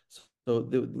all. So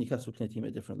the Newcastle were playing a team at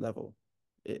a different level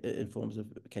in forms of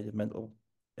kind of mental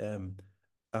um,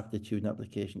 aptitude and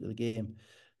application to the game.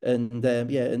 And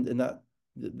yeah, and that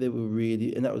they were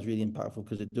really, and that was really impactful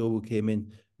because Adobo came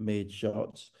in, made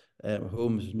shots.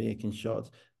 Holmes was making shots.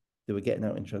 They were getting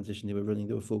out in transition. They were running.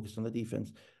 They were focused on the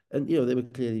defense. And they were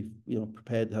clearly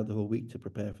prepared. They had the whole week to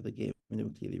prepare for the game, and they were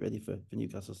clearly ready for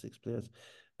Newcastle six players.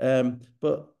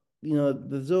 But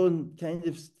the zone kind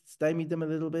of stymied them a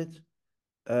little bit,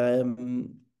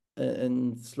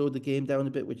 and slowed the game down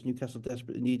a bit, which Newcastle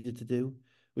desperately needed to do,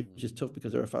 which Mm. is tough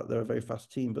because they're a very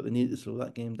fast team, but they needed to slow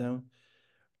that game down.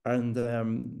 And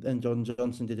John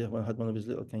Johnson did it. Had one of his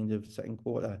little kind of second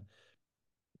quarter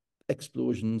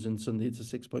explosions, and suddenly it's a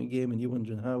 6 point game, and you're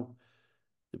wondering how,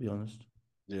 to be honest.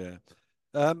 Yeah.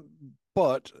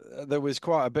 But there was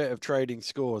quite a bit of trading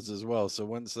scores as well. So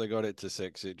once they got it to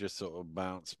six, it just sort of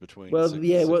bounced between Well, six,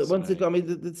 yeah, six and once it got, eight. I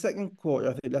mean, the second quarter,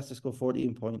 I think Leicester scored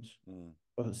 14 points Mm,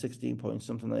 or 16 points,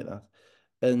 something like that.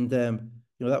 And,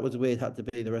 that was the way it had to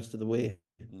be the rest of the way.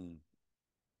 mm,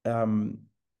 Um,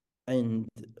 and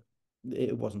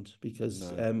it wasn't because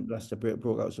no. Leicester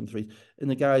broke out some threes. And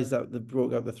the guys that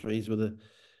broke out the threes were the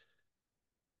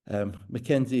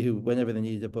Mackenzie, who, whenever they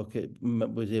needed a bucket,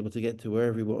 was able to get to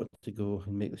wherever he wanted to go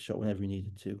and make the shot whenever he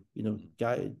needed to.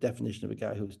 Mm, Definition of a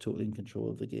guy who was totally in control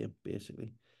of the game,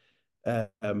 basically.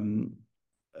 Um,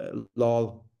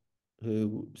 Lol,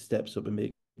 who steps up and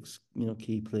makes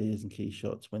key plays and key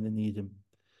shots when they need him.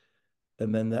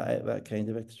 And then that kind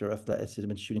of extra athleticism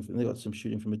and shooting. They got some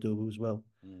shooting from Adobo as well,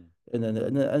 mm, and then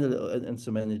and a little and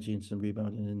some energy and some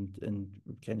rebounding and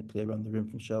kind of play around the rim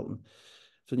from Shelton.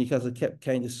 So Newcastle kept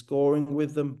kind of scoring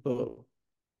with them, but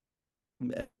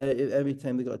every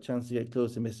time they got a chance to get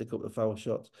close, they missed a couple of foul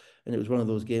shots. And it was one of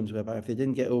those games whereby if they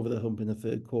didn't get over the hump in the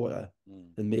third quarter mm,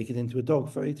 and make it into a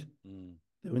dogfight, mm.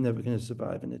 they were never going to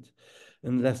survive in it.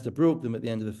 And Leicester broke them at the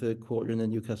end of the third quarter, and then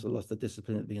Newcastle lost the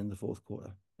discipline at the end of the fourth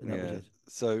quarter. And that was Yeah. it.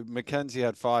 So Mackenzie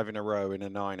had five in a row in a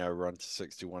 9-0 run to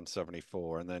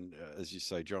 61-74. And then, as you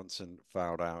say, Johnson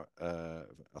fouled out, I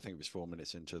think it was 4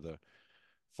 minutes into the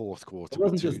fourth It quarter with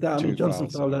wasn't two just that. I mean, two Johnson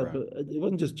fouls in fouled a out, row. but it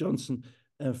wasn't just Johnson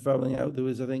fouling out. There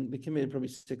was, I think, they committed probably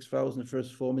six fouls in the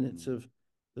first 4 minutes Mm, of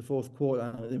the fourth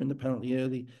quarter. They were in the penalty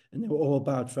early, and they were all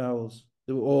bad fouls.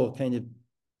 They were all kind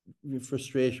of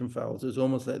frustration fouls. It was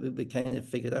almost like they kind of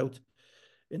figured out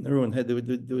in their own head. They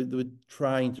were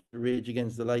trying to rage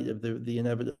against the light of the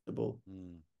inevitable.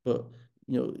 mm. But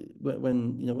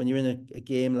when you're in a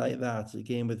game like that, a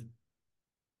game with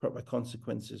proper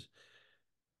consequences,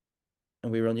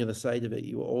 and we were on the other side of it,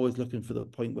 you were always looking for the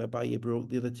point whereby you broke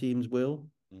the other team's will.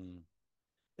 Mm,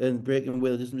 And breaking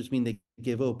will doesn't just mean they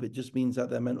give up; it just means that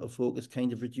their mental focus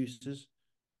kind of reduces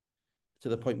to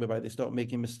the point whereby they start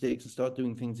making mistakes and start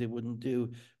doing things they wouldn't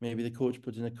do. Maybe the coach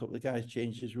puts in a couple of guys,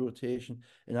 changes his rotation,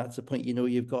 and that's the point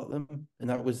you've got them. And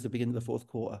that was the beginning of the fourth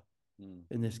quarter mm,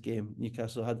 in this game.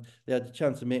 Newcastle had the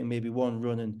chance of making maybe one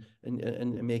run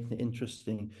and making it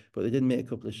interesting, but they didn't make a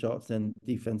couple of shots. Then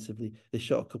defensively, they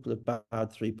shot a couple of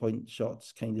bad 3 point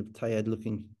shots, kind of tired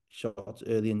looking shots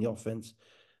early in the offense.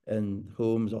 And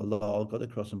Holmes or Law got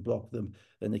across and blocked them.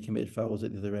 Then they committed fouls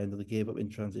at the other end, or they gave up in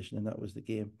transition, and that was the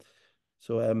game.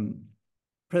 So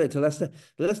credit to Leicester.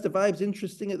 The Leicester vibe's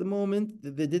interesting at the moment.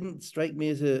 They didn't strike me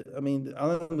as I mean,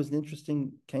 Alan was an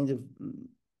interesting kind of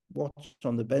watch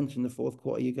on the bench in the fourth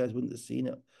quarter. You guys wouldn't have seen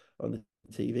it on the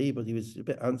TV, but he was a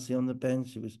bit antsy on the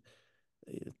bench. He was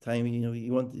time,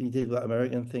 he did that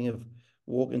American thing of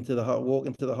walking to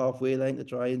the halfway line to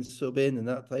try and sub in and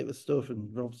that type of stuff. And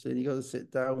Rob saying you got to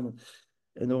sit down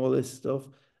and all this stuff.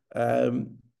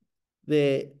 Um,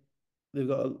 they they've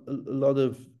got a lot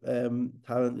of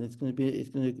talent, and I think it's going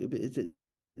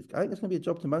to be a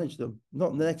job to manage them.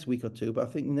 Not in the mm. next week or two, but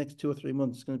I think the next 2 or 3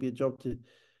 months it's going to be a job to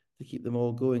keep them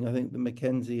all going. I think the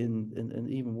Mackenzie and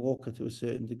even Walker to a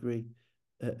certain degree,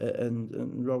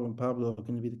 and Rob and Pablo are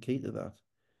going to be the key to that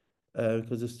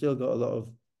because they've still got a lot of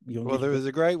Well, youngish there players. was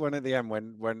a great one at the end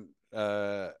when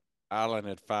Alan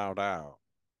had fouled out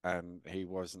and he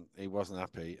wasn't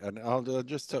happy. And I'll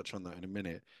just touch on that in a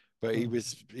minute. But he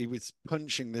was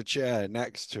punching the chair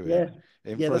next to him Yeah,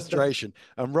 in yeah, that's frustration.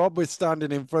 And Rob was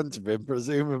standing in front of him,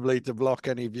 presumably to block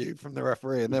any view from the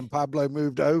referee. And then Pablo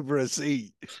moved over a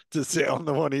seat to sit yeah. on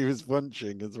the one he was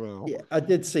punching as well. Yeah, I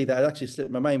did see that. It actually slipped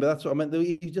my mind, but that's what I meant.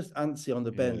 He was just antsy on the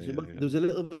Yeah, bench. yeah, There was a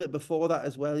little bit before that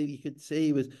as well. You could see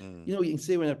he was, yeah. Mm, you can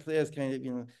see when a player's kind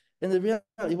of, and the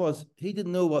reality was he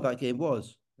didn't know what that game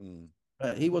was. mm,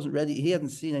 He wasn't ready. He hadn't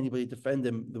seen anybody defend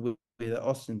him the way that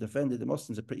Austin defended him.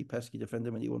 Austin's a pretty pesky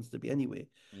defender when he wants to be anyway.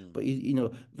 mm, But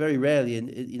very rarely, and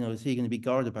is he going to be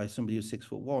guarded by somebody who's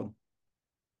 6'1"?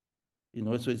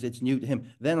 So it's new to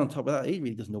him. Then on top of that, he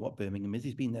really doesn't know what Birmingham is.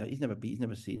 He's been there. He's never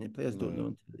seen it. Players don't know no,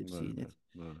 until they've no, seen it.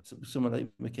 no. So someone like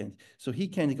McKenzie. So he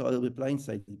kind of got a little bit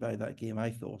blindsided by that game, I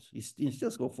thought. He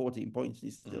still scored 14 points.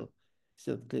 He's Mm,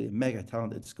 still clearly a mega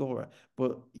talented scorer.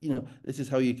 But this is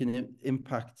how you can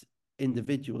impact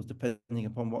individuals depending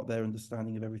upon what their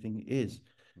understanding of everything is.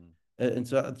 Mm, And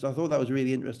so I thought that was a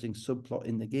really interesting subplot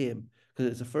in the game because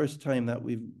it's the first time that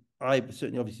I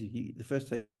certainly obviously the first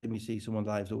time you see someone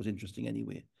live is always interesting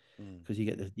anyway mm, because you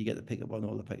get to pick up on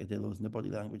all the peccadillos and the body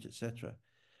language, etc.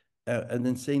 And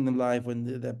then seeing them live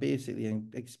when they're basically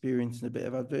experiencing a bit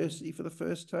of adversity for the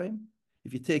first time.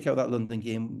 If you take out that London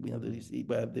game, you know, mm,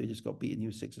 where they just got beaten,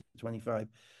 you 6-25,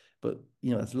 but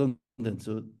you know that's London,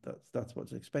 so that's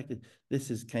what's expected.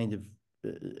 This is kind of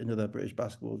another British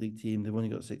Basketball League team. They've only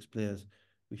got 6 players.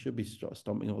 We should be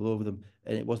stomping all over them,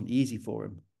 and it wasn't easy for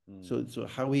him. mm, So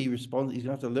how he responds, he's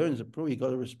gonna have to learn as a pro. You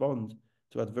got to respond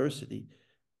to adversity,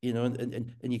 you know,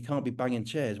 and you can't be banging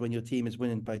chairs when your team is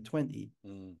winning by 20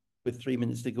 mm, with 3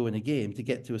 minutes to go in a game to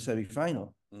get to a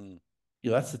semi-final. mm.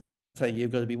 You know, that's the time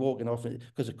you've got to be walking off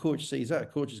because a coach sees that. A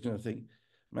coach is going to think,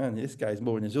 man, this guy's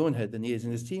more in his own head than he is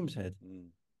in his team's head. Mm.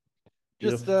 You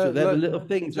know, Just so they're the look, little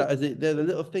things just they're the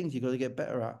little things you've got to get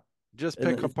better at. just And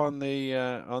pick up on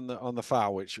the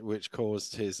foul which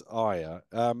caused his ire.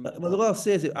 well, what I'll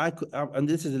say is that and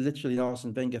this is literally an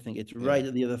Arsene Wenger thing. It's Yeah, right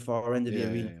at the other far end of the yeah,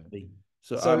 yeah, arena yeah. for me.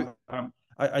 So So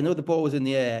I know the ball was in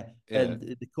the air yeah, and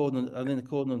the corner, and then the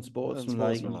corner on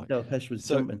sportsmanlike and unsportsmanlike. Del Pesh was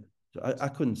So jumping. So I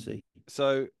couldn't see.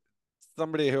 so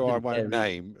somebody who I Didn't won't care either.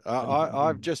 name. Didn't I've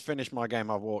care. just finished my game.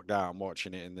 I've walked out and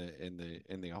watching it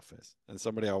in the office, and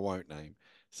somebody I won't name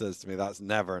says to me, "That's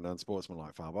never an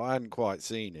unsportsmanlike foul." But I hadn't quite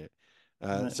seen it,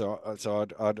 Right.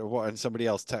 and somebody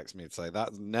else texted me to say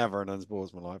that's never an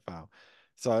unsportsmanlike foul.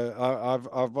 So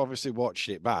I've obviously watched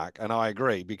it back, and I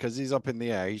agree because he's up in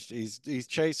the air. He's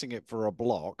chasing it for a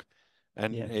block,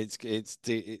 and Yeah.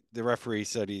 the referee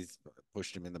said he's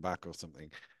pushed him in the back or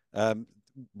something. Um,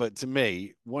 but to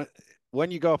me,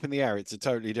 when you go up in the air, it's a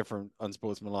totally different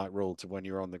unsportsmanlike rule to when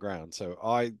you're on the ground. So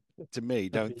to me,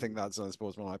 don't think that's an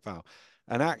unsportsmanlike foul.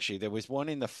 And actually, there was one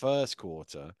in the first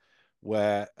quarter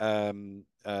where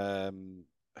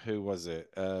who was it?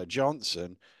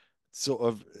 Johnson sort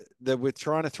of they were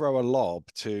trying to throw a lob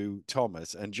to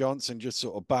Thomas, and Johnson just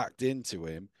sort of backed into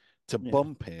him to Yeah.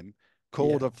 bump him,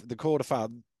 Yeah. called a foul.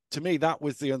 To me, that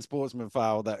was the unsportsman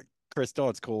foul that Chris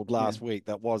Dodds called Yeah. last week.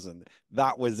 That wasn't.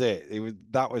 That was it.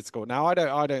 That was scored. Now I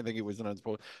don't think it was an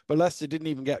unsportsman, but Leicester didn't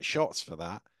even get shots for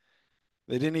that.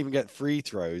 They didn't even get free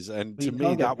throws, and But to you me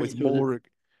can't get that free was throws. more.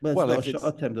 Well, it's Well, not a if shot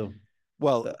it's attempt though.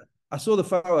 well, I saw the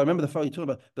foul. I remember the foul you're talking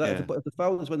about. But yeah. if the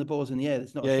foul is when the ball's in the air,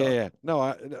 it's not a Yeah, yeah, shot. yeah.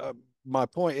 No, my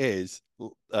point is,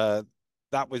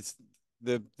 that was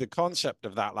the concept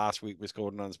of that last week was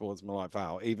called an unsportsmanlike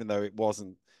foul, even though it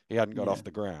wasn't. He hadn't got Yeah. off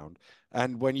the ground.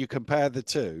 And when you compare the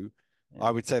two, Yeah.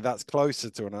 I would say that's closer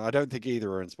to an. I don't think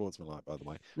either are unsportsmanlike, by the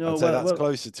way. No. I'd say that's Well.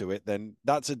 closer to it than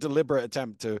that's a deliberate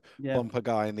attempt to Yeah. bump a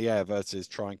guy in the air versus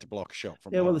trying to block a shot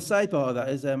from Yeah. Well, the behind. side part of that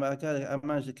is I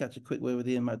managed to catch a quick word with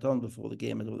Ian McDonald before the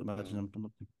game. I don't imagine Mm, I'm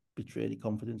not to betray any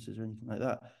confidences or anything like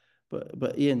that.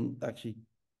 But Ian actually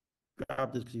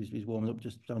grabbed us because he was warming up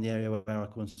just down the area where I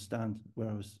couldn't stand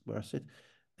where I sit,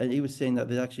 and he was saying that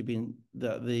they'd actually been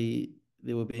that they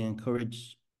were being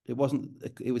encouraged. It wasn't.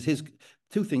 It was his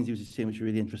two things he was saying which were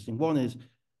really interesting. One is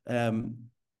um,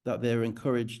 that they're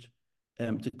encouraged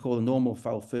to call a normal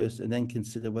foul first and then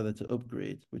consider whether to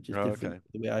upgrade, which is oh, different okay.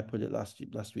 to the way I put it last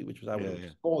week, which was I Yeah, would yeah,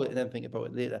 call it and then think about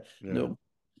it later. yeah. No,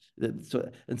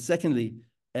 so and secondly,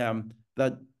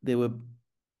 that they were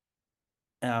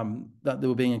that they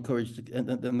were being encouraged to, and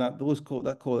that those call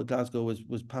that call at Glasgow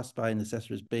was passed by an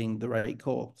assessor as being the right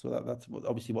call. So that's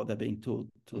obviously what they're being told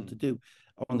to Mm, do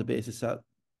on the basis that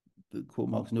the quote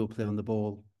marks no play on the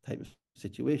ball type of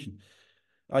situation.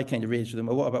 I kind of raged with him.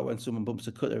 Well, what about when someone bumps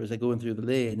a cutter as they're going through the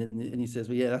lane? And he says,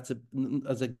 well, yeah,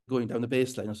 as they're going down the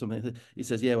baseline or something. He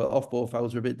says, yeah, well, off-ball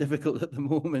fouls are a bit difficult at the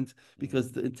moment mm,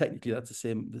 because technically that's the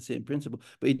same principle.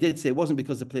 But he did say it wasn't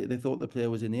because they thought the player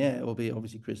was in the air, albeit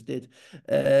obviously Chris did.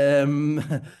 Um,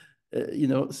 you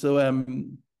know, so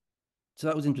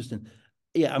that was interesting.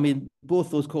 Yeah, I mean, both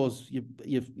those calls you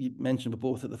mentioned were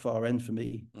both at the far end for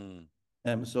me.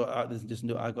 mm, So there's just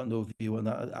no, I got no view on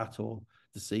that at all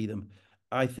to see them.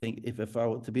 I think if a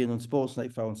foul to be an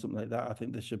unsportsmanlike foul and something like that, I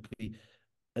think there should be.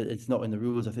 It's not in the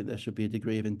rules. I think there should be a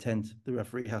degree of intent. The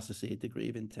referee has to see a degree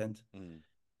of intent mm,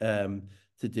 um,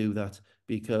 to do that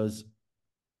because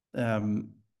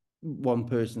um, one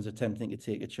person's attempting to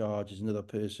take a charge as another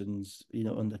person's,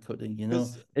 undercutting,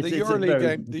 Because It's a very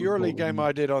The difficult Euroleague ball game game.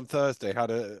 I did on Thursday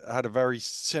had a very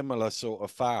similar sort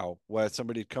of foul where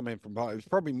somebody'd come in from behind. It was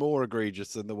probably more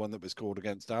egregious than the one that was called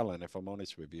against Allen, if I'm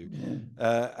honest with you.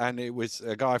 Yeah. And it was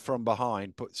a guy from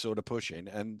behind sort of pushing,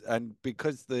 and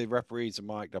because the referees are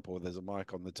mic'd up or there's a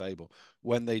mic on the table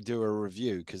when they do a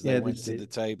review, because they Yeah, they went to say the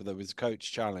table, there was a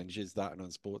coach challenge, is that an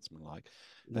unsportsmanlike?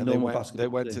 it's a And normal they basketball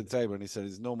went play. to the table and he said,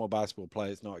 it's normal basketball play,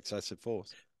 it's not excessive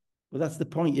force. Well, that's the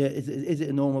point. Yeah, is it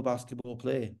a normal basketball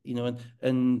play? And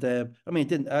I mean, it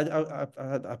didn't.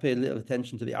 I paid little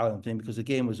attention to the Allen thing because the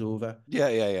game was over. Yeah,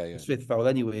 yeah, yeah, It's yeah. fifth foul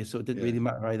anyway, so it didn't Yeah. really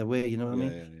matter either way. You know what I Yeah,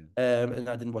 mean? yeah, yeah. And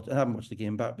I didn't watch. I haven't watched the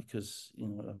game back because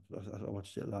I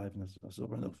watched it live and that's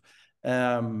over Mm.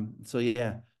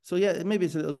 enough. So yeah, maybe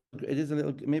it's a little. It is a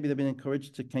little. Maybe they've been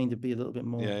encouraged to kind of be a little bit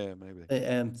more Yeah, yeah,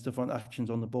 maybe. stuff on actions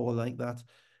on the ball like that.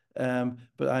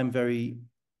 But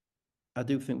I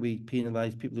do think we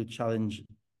penalise people who challenge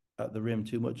at the rim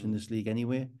too much in Mm. this league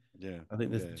anyway. Yeah, I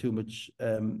think there's yeah. too much.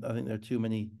 I think there are too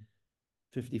many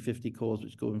 50-50 calls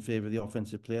which go in favour of the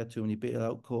offensive player, too many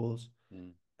bailout calls,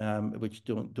 Mm. which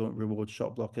don't reward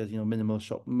shot blockers,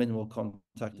 minimal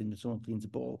contact, Mm. and someone cleans the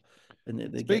ball and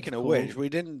it gets Speaking of which, called. we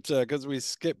didn't because we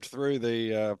skipped through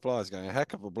the Flyers going a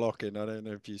heck of a block in. I don't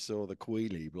know if you saw the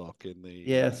Quealy block in the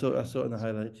Yeah, I saw it in the it's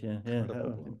highlights. Yeah, yeah,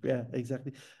 incredible block. yeah,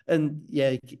 exactly. And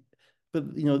yeah,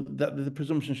 but that the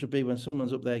presumption should be when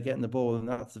someone's up there getting the ball, and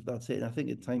that's it. And I think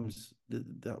at Mm. times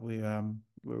that we're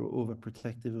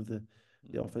overprotective of the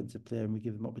Mm. offensive player, and we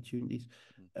give them opportunities.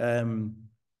 Mm. Um,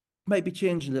 Maybe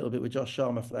change a little bit with Josh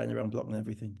Sharma flying around blocking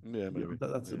everything. Yeah, maybe.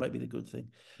 That Yeah, might be the good thing.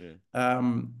 yeah.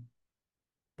 Um,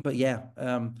 but yeah,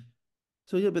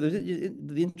 so yeah, but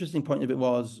the interesting point of it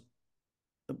was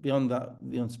beyond that,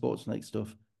 beyond sports night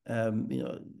stuff,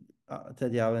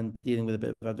 Teddy Allen dealing with a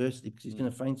bit of adversity because he's Mm.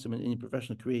 going to find some in your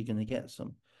professional career, you're going to get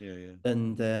some. Yeah, yeah.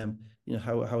 And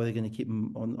how are they going to keep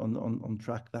him on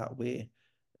track that way,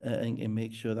 and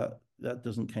make sure that that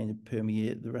doesn't kind of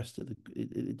permeate the rest of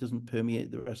it doesn't permeate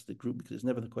the rest of the group, because it's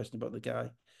never the question about the guy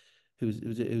who's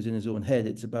in his own head.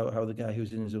 It's about how the guy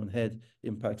who's in his own head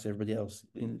impacts everybody else,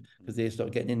 because Mm. they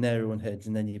start getting in their own heads,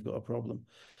 and then you've got a problem.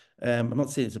 I'm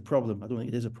not saying it's a problem. I don't think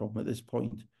it is a problem at this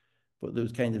point, but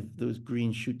those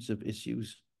green shoots of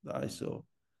issues that I Mm. saw.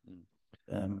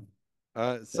 Mm. Um,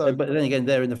 So but then again,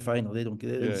 they're in the final. They don't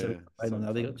get it in yeah, the yeah, final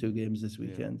now. They got semi-final. two games this Yeah.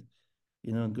 weekend,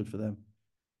 and good for them.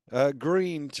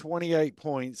 Green, 28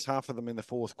 points, half of them in the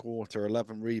fourth quarter,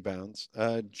 11 rebounds.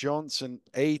 Johnson,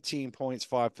 18 points,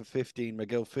 5 for 15.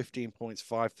 McGill, 15 points,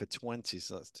 5 for 20.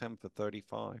 So that's 10 for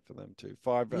 35 for them too.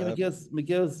 Five. Yeah,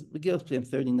 Miguel's playing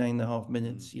 39 and a half Mm,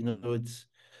 minutes. mm,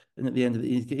 And at the end of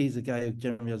he's a guy who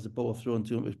generally has the ball thrown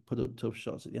to him, which put up tough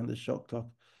shots at the end of the shot clock.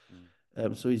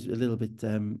 mm, So he's a little bit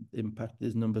impacted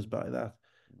his numbers by that.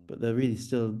 mm. But they're really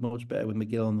still much better with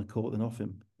McGill on the court than off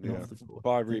him and Yeah, off the court.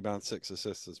 five I think. rebounds, 6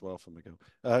 assists as well for McGill.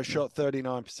 Yeah. Shot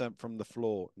 39% from the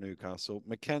floor, Newcastle.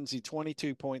 McKenzie,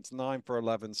 22 points, 9 for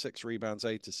 11, 6 rebounds,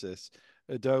 8 assists.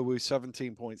 Adowu,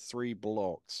 17 points, 3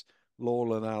 blocks.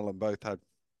 Lawler and Allen both had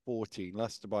 14.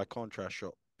 Leicester, by contrast,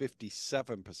 shot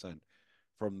 57%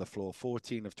 from the floor,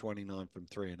 14 of 29 from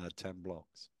three, and had 10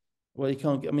 blocks. Well, you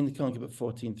can't. I mean, they can't give up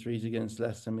 14 threes against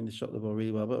Leicester. I mean, they shot the ball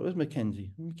really well, but it was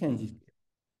McKenzie. Mm,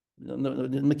 No,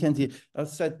 McKenzie.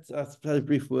 I had a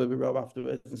brief word with Rob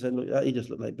afterwards and said, look, he just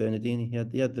looked like Bernardini.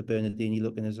 He had the Bernardini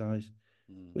look in his eyes,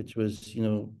 mm. which was,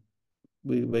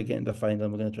 we're getting to the final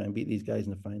and we're going to try and beat these guys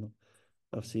in the final.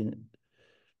 I've seen it.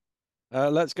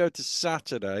 Let's go to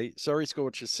Saturday. Surrey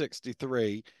Scorchers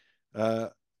 63. Uh,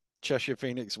 Cheshire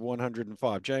Phoenix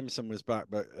 105. Jameson was back,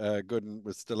 but Gooden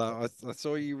was still out. I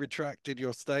saw you retracted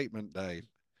your statement, Dave.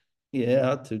 Yeah, I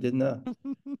had to, didn't I?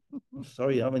 I'm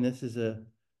sorry. I mean, this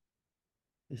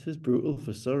was brutal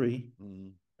for Surrey.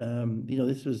 Mm.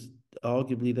 This was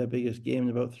arguably their biggest game in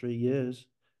about 3 years.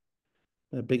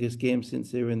 Their biggest game since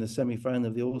they were in the semi-final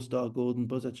of the All-Star Golden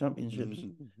Buzzer Championships.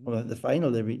 Well, the final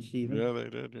they reached even. Yeah, they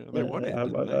did. Yeah, they won it,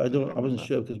 didn't they? I Didn't don't. they I win wasn't that?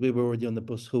 sure because we were already on the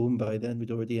bus home by then.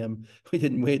 We'd already we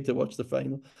didn't wait to watch the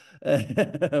final,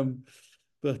 um,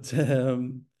 but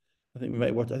I think we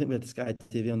might watch. I think we had Sky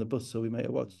TV on the bus, so we might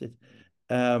have watched it.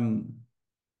 Um,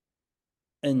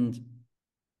 and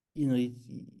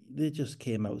they just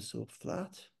came out so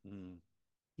flat. Mm.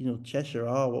 Cheshire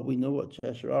are what we know what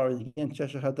Cheshire are. Again,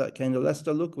 Cheshire had that kind of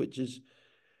Leicester look, which is,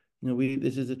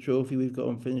 this is a trophy, we've got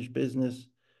unfinished business.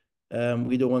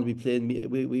 We don't want to be playing.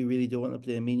 We really don't want to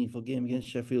play a meaningful game against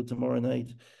Sheffield tomorrow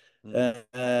night.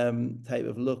 Mm. Type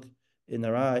of look in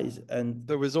their eyes, and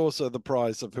There was also the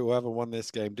prize of whoever won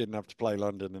this game didn't have to play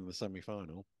London in the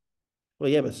semi-final. Well,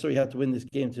 yeah, but Surrey had to win this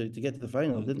game to get to the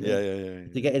final, didn't Yeah, they? yeah, yeah, To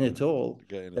yeah, get in yeah. at all. To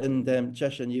get in at all. And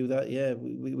Cheshire knew that. Yeah,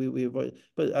 we avoid.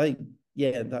 But I think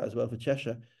yeah, that as well for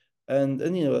Cheshire. And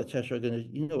you know what Cheshire are going to.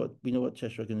 You know what we know what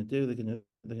Cheshire are going to do. They're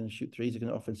going to shoot threes. They're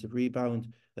going to offensive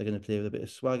rebound. They're going to play with a bit of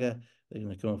swagger. They're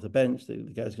going to come off the bench. The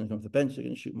guys are going to come off the bench. They're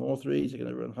going to shoot more threes. They're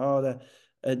going to run harder,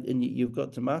 and you've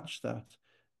got to match that.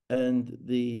 And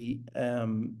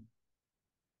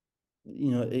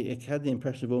it had the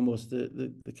impression of almost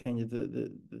the kind of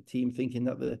the team thinking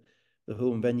that the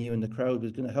home venue and the crowd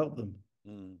was going to help them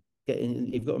Mm, get in.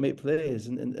 You've got to make players,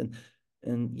 and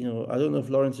I don't know if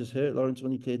Lawrence is hurt. Lawrence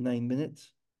only played 9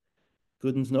 minutes.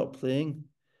 Gooden's not playing.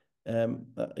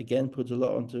 That again puts a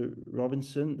lot onto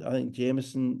Robinson. I think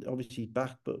Jameson obviously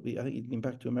back, but I think he's been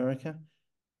back to America,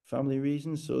 family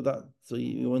reasons. So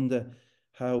you wonder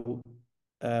how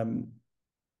um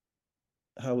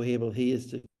how able he is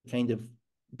to kind of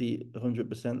be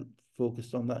 100%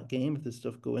 focused on that game if there's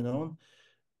stuff going on.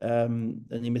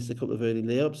 And he missed a couple of early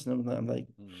layups, and I'm like,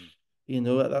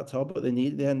 mm, at that top, but they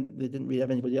didn't really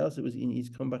have anybody else. It was he's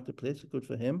come back to play, so good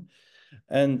for him.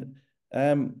 And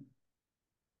um,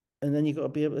 and then you got to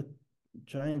be able to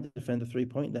try and defend the 3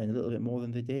 point line a little bit more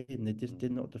than they did, and they just mm,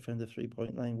 did not defend the 3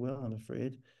 point line well, I'm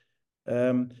afraid.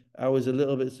 I was a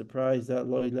little bit surprised that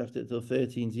Lloyd left it till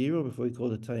 13-0 before he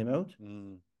called a timeout.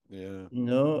 mm. Yeah.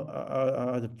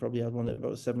 I'd have probably had one at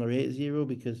about 7 or 8-0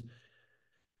 because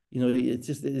it's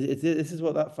just this is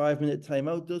what that 5 minute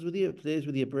timeout does with you. It plays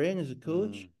with your brain as a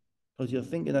coach Mm, because you're mm,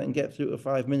 thinking I can get through to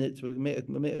 5 minutes, we'll make a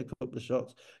couple of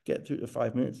shots, get through to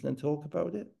 5 minutes, and then talk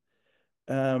about it.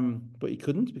 But he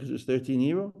couldn't because it was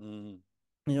 13-0. mm,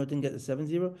 Didn't get the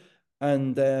 7-0,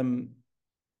 and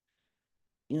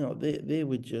they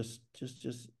were just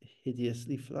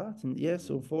hideously flat. And yes,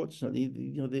 mm, unfortunately,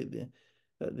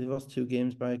 they lost two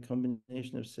games by a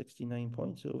combination of 69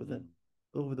 points mm,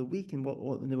 over the week, and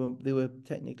what they were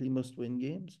technically must-win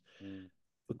games mm,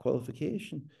 for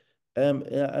qualification.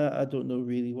 I don't know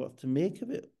really what to make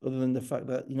of it, other than the fact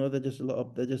that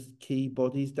they're just key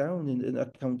bodies down, and I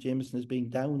count Jameson as being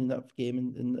down in that game,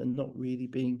 and not really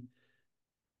being,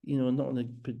 not in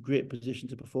a great position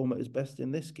to perform at his best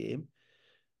in this game.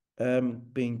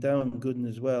 Being down Gooden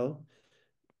as well.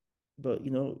 But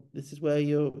this is where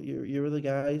your other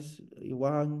guys,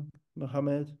 Wang,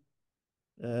 Mohammed,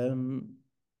 um,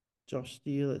 Josh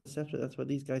Steele, etc. That's why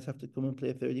these guys have to come and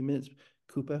play 30 minutes.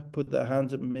 Cooper, put their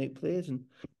hands up and make plays. And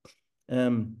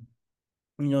um,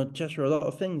 Cheshire are a lot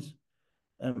of things.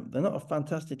 They're not a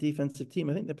fantastic defensive team.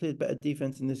 I think they played better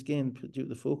defense in this game due to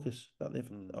the focus that they've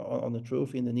mm, on the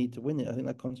trophy and the need to win it. I think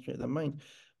that concentrated their mind,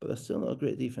 but they're still not a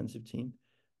great defensive team.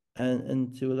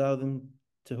 And to allow them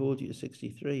to hold you to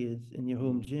 63 is in your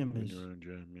home mm. gym In your own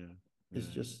gym, yeah. is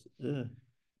Yeah. just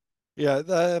Yeah,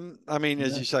 I mean,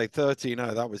 as yeah. you say,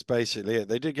 13-0, that was basically it.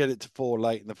 They did get it to four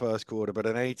late in the first quarter, but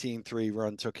an 18-3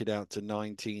 run took it out to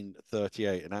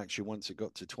 19-38. And actually, once it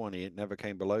got to 20, it never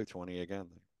came below 20 again.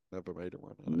 They never made a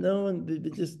run at it. No, and they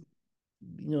just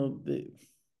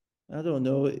I don't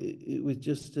know. It was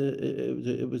just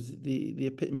it was the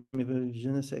epitome of a je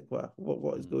ne sais quoi.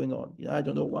 What is Mm, going on? I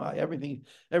don't know why.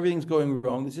 Everything's going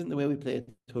wrong. This isn't the way we play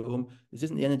at home. This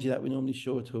isn't the energy that we normally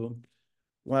show at home.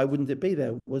 Why wouldn't it be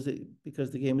there? Was it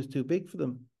because the game was too big for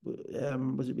them?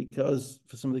 Was it because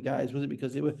for some of the guys? Was it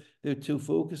because they were too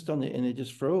focused on it and it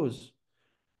just froze?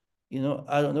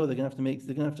 I don't know. They're gonna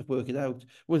have to work it out.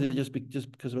 Was it just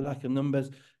because of a lack of numbers,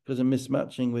 because of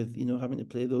mismatching with having to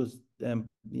play those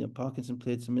Parkinson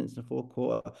played some minutes in the fourth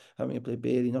quarter, having to play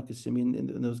Bailey, Nakasimi,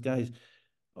 and those guys,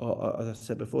 or as I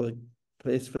said before, the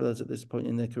place fillers at this point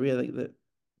in their career, like that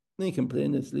they can play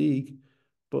in this league,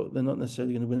 but they're not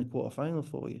necessarily going to win a quarter final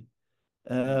for you.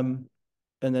 mm, Um,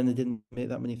 and then they didn't make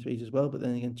that many threes as well. But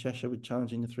then again, Cheshire were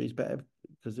challenging the threes better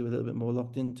because they were a little bit more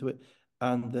locked into it,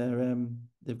 and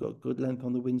they've got good length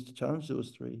on the wings to challenge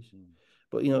those threes. mm,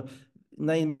 But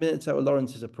 9 minutes out of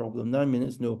Lawrence is a problem. 9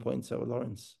 minutes, no points out of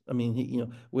Lawrence. I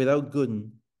mean, without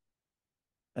Gooden,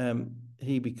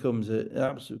 he becomes an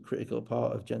absolute critical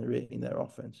part of generating their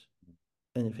offense.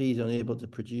 And if he's unable to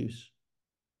produce,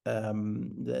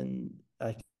 then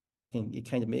I think it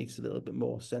kind of makes a little bit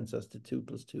more sense as to 2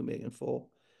 + 2 making 4,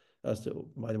 as to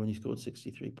why when he scored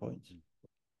 63 points. mm.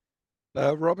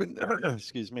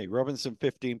 Excuse me, Robinson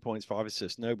 15 points, 5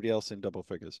 assists. Nobody else in double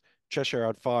figures. Cheshire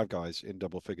had five guys in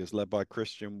double figures, led by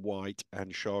Christian White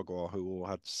and Chargois, who all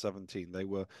had 17. They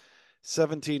were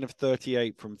 17 of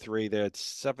 38 from three. They had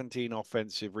 17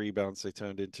 offensive rebounds. They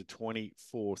turned into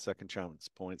 24 second chance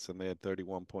points, and they had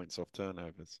 31 points off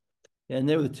turnovers. Yeah, and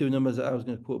they were the two numbers that I was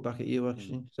going to quote back at you Mm,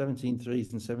 actually. 17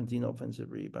 threes and 17 offensive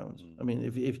rebounds. I mm, mean,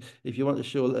 if you want to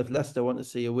show if Leicester want to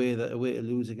see a way to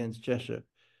lose against Cheshire,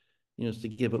 is to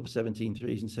give up 17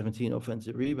 threes and 17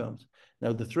 offensive rebounds.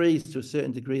 Now the threes to a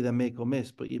certain degree they make or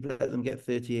miss, but you'd let them get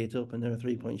 38 up and they're a mm,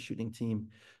 three-point shooting team.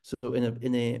 So in a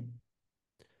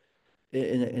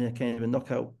kind of a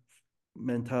knockout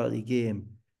mentality game,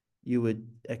 you would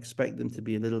expect them to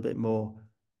be a little bit more,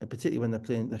 and particularly when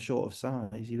they're short of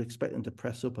size, you'd expect them to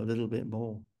press up a little bit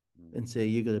more mm, and say,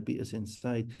 you got to beat us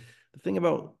inside.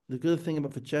 The good thing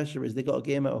about for Cheshire is they got a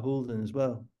game out of Holden as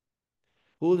well.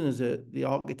 Holden is the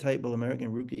archetypal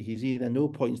American rookie. He's either no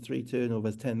points, three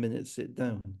turnovers, 10 minutes, sit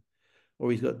down,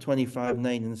 or he's got 25,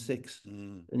 9, and 6.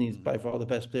 mm, And he's mm, by far the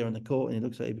best player on the court, and he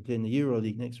looks like he'll be playing the Euro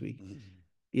League next week, mm,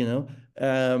 you know.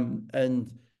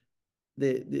 And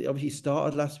they obviously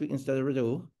started last week instead of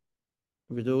Rideau.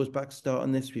 Rideau was back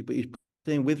starting this week, but he's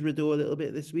playing with Rideau a little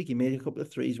bit this week. He made a couple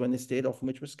of threes when they stayed off,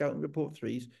 which were scouting report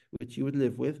threes, which you would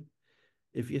live with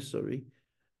if you're Surrey.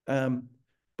 Um,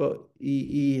 but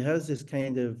he has this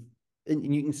kind of,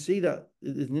 and you can see that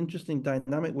there's an interesting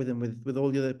dynamic with him with all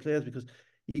the other players because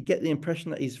you get the impression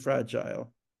that he's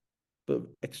fragile, but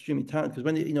extremely talented.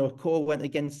 Because when a call went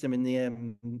against him in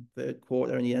the third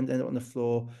quarter and he ended up on the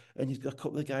floor, and he's got a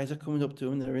couple of guys are coming up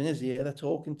to him, they're in his ear, they're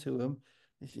talking to him.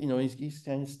 He's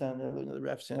kind of standing there looking at the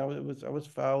refs saying, I was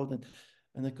fouled,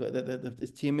 and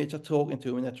his teammates are talking to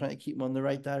him and they're trying to keep him on the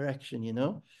right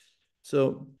direction.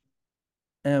 So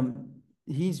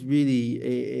he's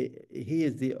really he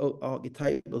is the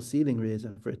archetypal ceiling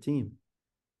raiser for a team.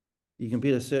 You can be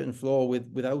at a certain floor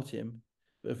without him,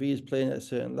 but if he is playing at a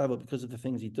certain level because of the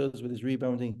things he does with his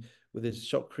rebounding, with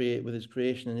his with his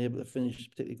creation, and able to finish,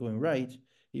 particularly going right,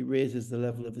 he raises the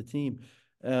level of the team.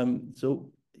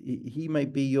 So he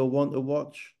might be your one to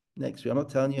watch next week. I'm not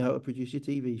telling you how to produce your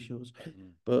TV shows,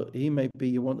 mm, but he might be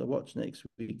your one to watch next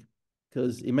week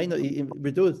because he may not.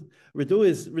 Rideau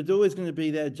is going to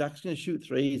be there. Jack's going to shoot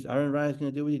threes. Aaron Ryan's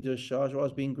going to do what he does.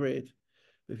 Charger's been great.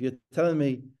 But if you're telling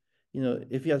me,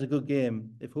 if he has a good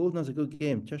game, if Holden has a good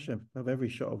game, Cheshire have every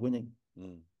shot of winning. mm, You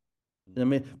know mm,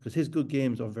 what I mean? Because his good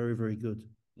games are very, very good.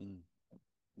 mm.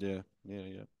 Yeah, yeah,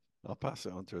 yeah. I'll pass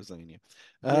it on to Azania.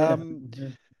 Yeah, Um, yeah,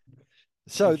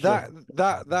 so I'm sure.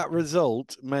 that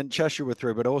result meant Cheshire were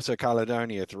through, but also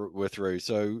Caledonia were through.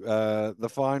 So the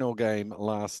final game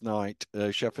last night,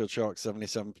 Sheffield Sharks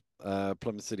 77,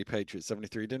 Plymouth City Patriots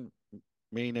 73, didn't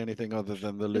mean anything other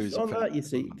than the Just loser on finished that, you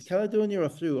see, last. Caledonia are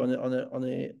through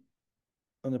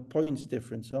on a points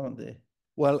difference, aren't they?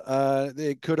 Well,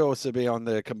 it could also be on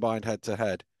the combined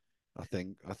head-to-head. I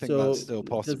think that's So still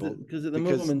possible because at the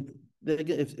because moment,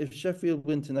 if Sheffield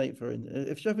win tonight,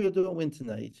 if Sheffield don't win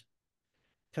tonight,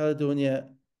 Caledonia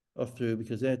are through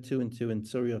because they're 2-2 and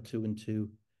Surrey are 2-2,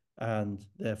 and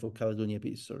therefore Caledonia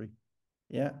beats Surrey.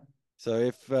 Yeah. so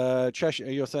if Cheshire,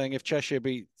 you're saying if Cheshire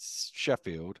beats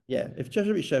Sheffield, Yeah, if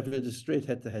Cheshire beat Sheffield, it's straight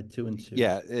head to head, 2-2.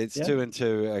 yeah, it's Yeah.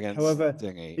 2-2 against However,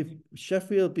 Dingy. if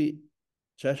Sheffield beat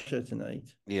Cheshire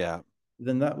tonight, Yeah,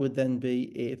 then that would then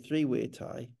be a three-way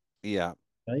tie, yeah.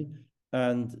 right?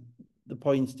 And the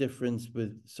points difference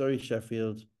with Surrey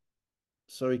Sheffield,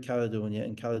 Surrey Caledonia,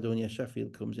 and Caledonia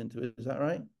Sheffield comes into it. Is that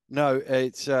right? No,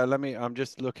 it's let me. I'm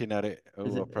just looking at it.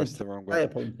 Is Oh, I it pressed the wrong entire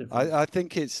button. point difference? I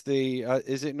think it's the.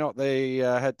 Is it not the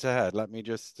head-to-head? Let me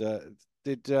just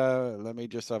did. Let me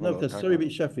just have a No, look. because Hang Surrey on.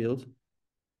 beat Sheffield.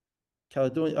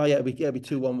 Caledonia. Oh yeah, it'd be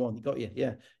 2-1-1. Got you.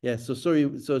 Yeah, yeah. So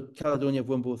Caledonia have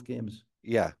won both games.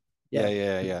 Yeah, yeah, Yeah.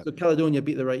 yeah, yeah, So Caledonia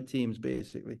beat the right teams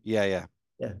basically. yeah, yeah,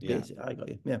 Yeah, yeah. basically. I got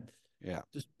you. Yeah. Yeah,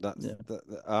 Just that's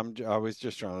yeah. I was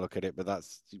just trying to look at it, but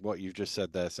that's what you've just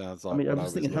said there sounds I like mean, what I'm I just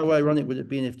was thinking, how looking for. ironic would it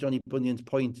be if Johnny Bunyan's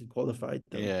point had qualified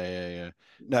though? Yeah, yeah, yeah.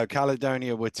 No,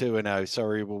 Caledonia were 2-0.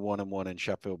 Sorry, were 1-1, and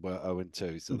Sheffield were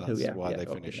 0-2. So And two, that's yeah, why yeah. they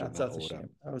Okay, finished in that's that that's a order. shame.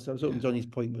 I was hoping Yeah, Johnny's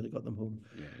point would have got them home.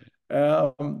 yeah,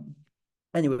 yeah. Um.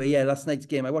 Anyway, yeah, last night's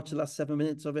game. I watched the last 7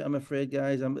 minutes of it. I'm afraid,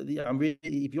 guys. I'm really.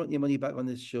 If you want your money back on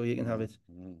this show, you can have Mm, it.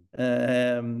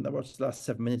 mm. I watched the last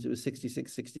 7 minutes. It was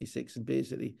 66-66, and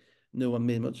basically no one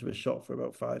made much of a shot for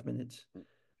about 5 minutes,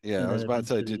 Yeah, and I then was about to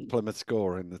say, did eventually, Plymouth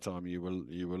score in the time you were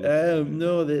looking at it?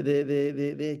 no,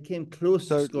 they came close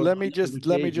to So scoring on the other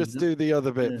let me occasions. just do the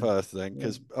other bit Yeah, first then, yeah,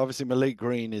 because obviously Malik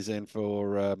Green is in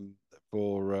for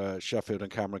Sheffield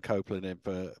and Cameron Copeland in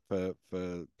for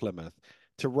Plymouth.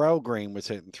 Terrell Green was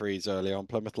hitting threes early on.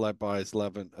 Plymouth led by as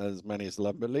many as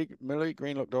 11. Malik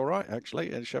Green looked all right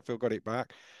actually, and Sheffield got it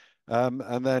back.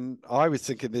 And then I was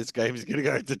thinking this game is going to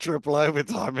go into triple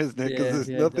overtime, isn't it? Because yeah, there's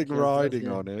yeah. nothing That's what it does. riding Yeah,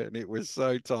 on it, and it was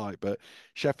so tight. But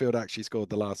Sheffield actually scored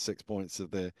the last 6 points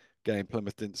of the game.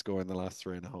 Plymouth didn't score in the last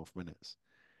 3.5 minutes.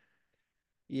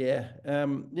 Yeah.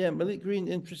 Malik Green,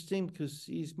 interesting because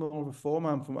he's more of a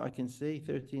foreman from what I can see.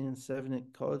 13-7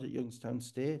 at college at Youngstown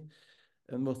State.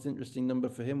 And the most interesting number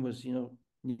for him was,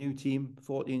 new team,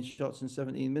 14 shots in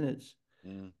 17 minutes.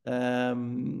 Mm,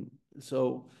 Um,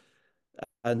 so,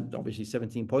 and obviously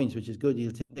 17 points, which is good.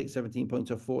 You'll take 17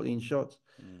 points off 14 shots.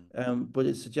 mm, But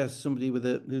it suggests somebody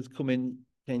who's come in,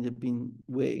 kind of been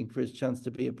waiting for his chance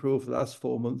to be a pro for the last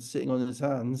 4 months, sitting on his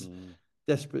hands, mm.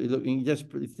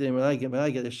 desperately saying, when I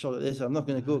get a shot at this, I'm not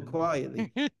going to go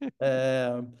quietly.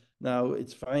 Now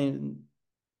it's fine.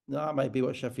 No, that might be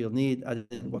what Sheffield need. I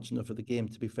didn't watch enough of the game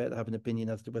to be fair to have an opinion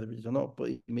as to whether it is or not, but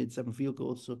he made 7 field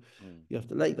goals, so Mm, you have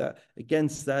to like that.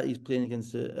 Against that, he's playing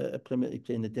against a Plymouth, he's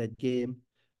playing a dead game,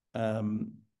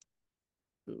 um,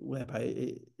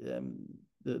 whereby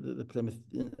the Plymouth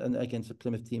and against a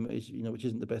Plymouth team which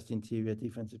isn't the best interior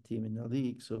defensive team in the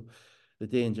league. So the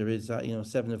danger is that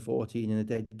 7 of 14 in a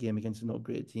dead game against a not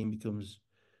great team becomes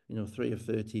 3 of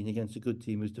 13 against a good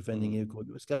team who's defending mm, you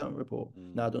according to a scouting report.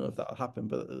 mm, Now I don't know if that'll happen,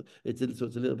 but it's a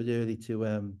little bit early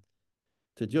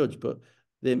to judge. But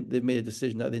they've made a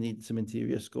decision that they need some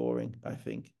interior scoring, I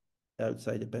think,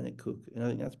 outside of Bennett Cook, and I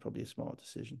think that's probably a smart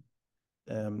decision.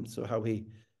 So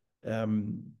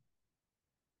um,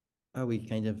 how he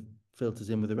kind of filters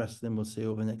in with the rest of them, we'll see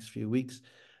over the next few weeks.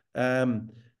 Um,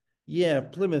 yeah,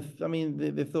 Plymouth. I mean,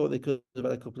 they thought they could have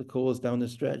had a couple of calls down the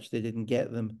stretch. They didn't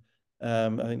get them. I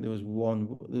think there was one.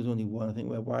 There was only one. I think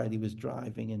where Wiley was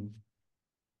driving and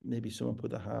maybe someone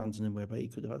put their hands on him, whereby he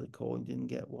could have had a call and didn't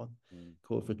get one. mm.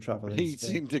 Called for travel He instead.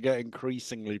 seemed to get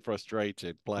increasingly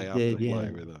frustrated He play after did, play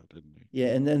yeah, with that, didn't he? yeah.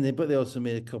 And then but they also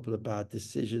made a couple of bad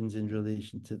decisions in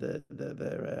relation to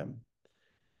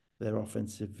their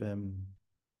offensive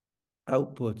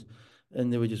output,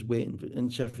 and they were just waiting for.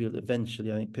 And Sheffield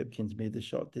eventually, I think Pipkins made the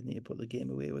shot, didn't he? Put the game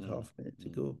away with Mm, half a minute to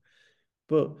mm, go.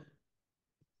 But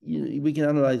we can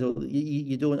analyze all.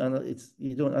 You don't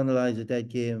analyze a dead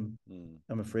game. mm.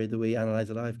 I'm afraid the way you analyze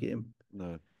a live game.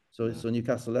 No, So no. so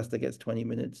Newcastle Leicester gets 20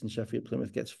 minutes and Sheffield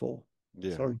Plymouth gets 4.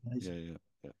 Yeah, Sorry, guys.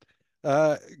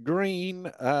 yeah.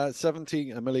 Green,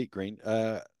 17, Malik Green,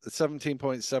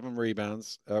 17.7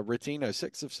 rebounds. Ritino,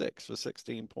 6 of 6 for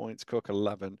 16 points. Cook,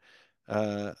 11.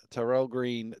 Terrell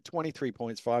Green, 23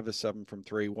 points, 5 of 7 from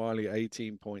three. Wiley,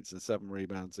 18 points and 7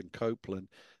 rebounds. And Copeland,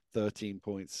 13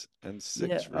 points and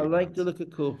Yeah, six I like to rebounds. look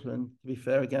at Copeland. To be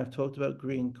fair, again, I've talked about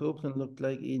Green. Copeland looked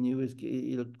like he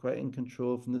looked quite in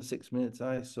control from the 6 minutes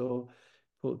I saw.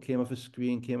 Came off a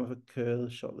screen, came off a curl,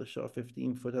 shot the shot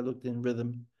 15 foot. I looked in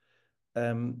rhythm.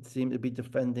 Seemed to be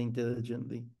defending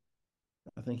diligently.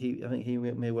 I think he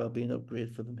may well be an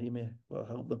upgrade for them. He may well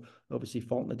help them. Obviously,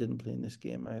 Faulkner didn't play in this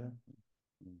game either.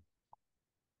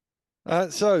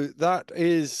 So that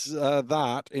is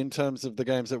that in terms of the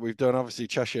games that we've done. Obviously,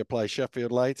 Cheshire play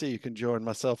Sheffield later. You can join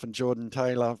myself and Jordan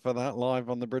Taylor for that live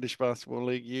on the British Basketball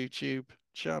League YouTube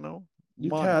channel. You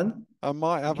Might can, I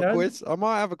might you have a can. quiz. I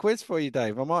might have a quiz for you,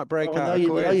 Dave. I might break Oh, out a now you're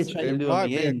quiz. trying to It lure might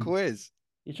me be a in. quiz.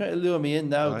 You're trying to lure me in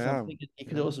now I because I'm am. thinking you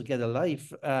could Yeah. also get a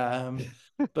life.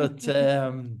 But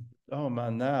oh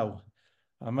man, now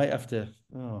I might have to.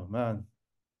 Oh man,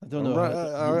 I don't know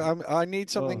how. I need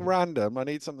something Oh, random. I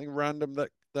need something random that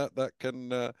can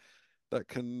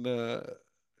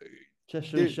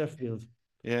Cheshire and do. Sheffield.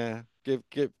 Yeah,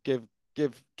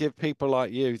 give people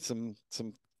like you some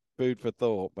food for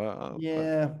thought. But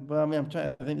Yeah, but I mean, I'm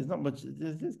trying. I think there's not much.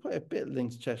 There's quite a bit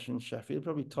linked to Cheshire and Sheffield.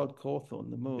 Probably Todd Cawthorne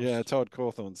the yeah, most. Todd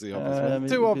Cawthorn's the obvious one.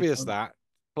 Too Because obvious that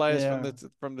players yeah.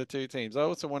 from the two teams. I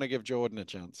also want to give Jordan a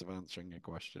chance of answering a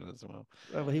question as well.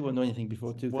 Well, he won't know anything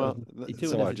before Well, 2022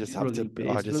 so unless it's EuroLeague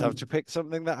I based, just will have he? to pick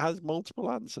something that has multiple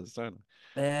answers, don't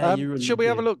Yeah, I? Shall EuroLeague we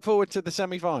have a based. look forward to the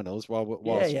semi-finals Yeah,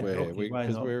 whilst yeah. we're here? Okay, We why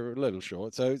because not? we're a little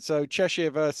short. So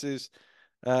Cheshire versus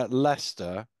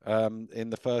Leicester in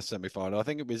the first semi-final. I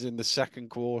think it was in the second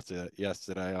quarter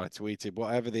yesterday. I tweeted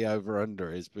whatever the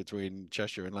over/under is between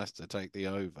Cheshire and Leicester, take the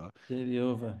over. Daily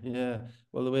over. Yeah.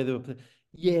 Well, the way they were playing.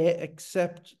 Yeah,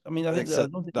 except I mean,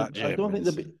 Except that I gym don't think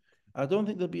is I don't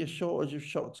think there'll be a shortage of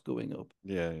shots going up.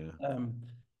 yeah. Um,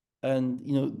 and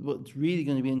what's really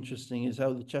going to be interesting is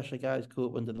how the Cheshire guys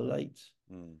cope under the lights,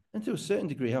 Mm. and to a certain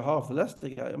degree, how half the Leicester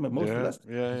guys, I mean, most of the Yeah, Leicester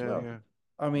yeah, guys as yeah, well. yeah,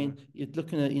 I yeah. mean, you're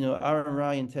looking at Aaron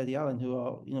Rye and Teddy Allen, who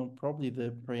are probably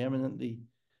the preeminently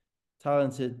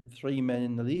talented three men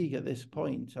in the league at this Mm,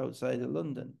 point outside of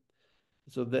London.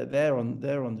 So they're on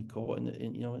the court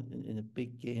in a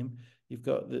big game. You've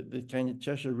got the kind of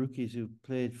Cheshire rookies who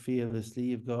played fearlessly.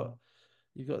 You've got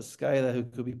Skylar who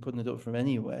could be putting it up from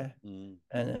anywhere mm,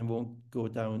 and won't go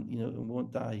down, and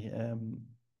won't die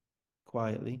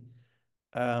quietly.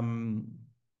 Um,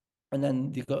 And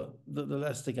then you've got the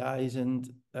Leicester guys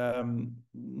and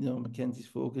Mackenzie's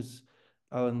focus,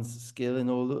 Alan's skill, and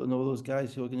all those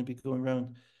guys who are going to be going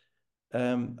around.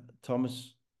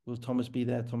 Thomas, will Thomas be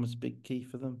there? Thomas, big key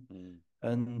for them. Mm.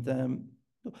 And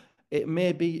it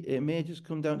may just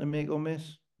come down to make or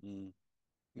miss. Mm.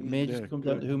 It may Yeah, just come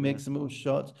down good. to who Yeah. makes the most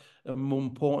shots, and more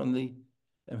importantly,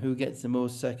 who gets the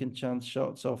most second chance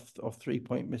shots off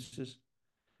 3-point misses.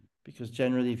 Because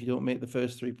generally, if you don't make the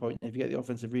first 3-point, if you get the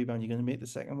offensive rebound, you're going to make the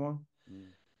second one. Mm.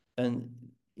 And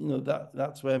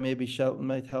that's where maybe Shelton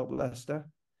might help Leicester,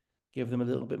 give them a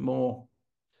little bit more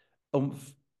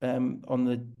oomph on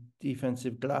the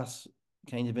defensive glass,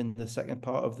 kind of in the second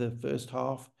part of the first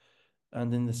half,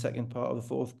 and in the second part of the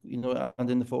fourth, and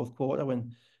in the fourth quarter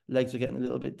when legs are getting a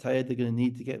little bit tired, they're going to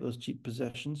need to get those cheap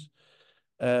possessions.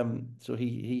 So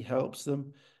he helps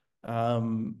them.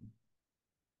 Um,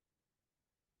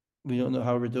 we don't know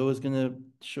how Rideau is going to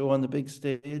show on the big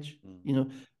stage.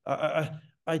 Mm.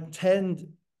 I tend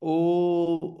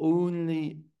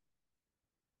only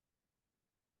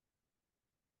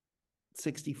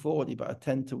 60-40, but I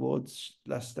tend towards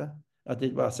Leicester. I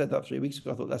said that 3 weeks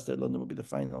ago. I thought Leicester London would be the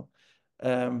final.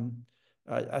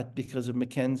 Because of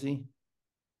Mackenzie,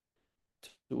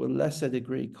 to a lesser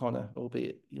degree, Connor,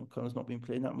 albeit Connor's not been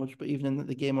playing that much, but even in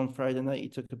the game on Friday night, he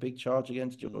took a big charge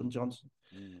against Jordan Mm. Johnson.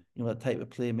 Mm. That type of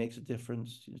play makes a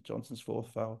difference. Johnson's fourth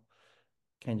foul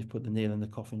kind of put the nail in the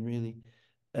coffin, really.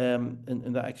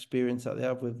 And that experience that they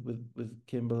have with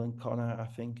Kimball and Connor, I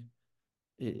think,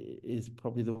 is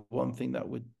probably the one thing that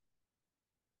would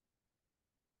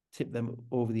tip them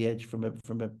over the edge from a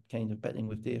kind of betting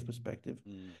with Dave perspective.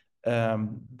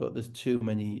 Mm. But there's too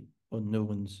many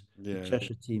unknowns. The Yeah.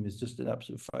 Cheshire team is just an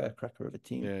absolute firecracker of a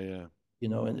team. Yeah. Yeah.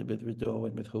 And with Rideau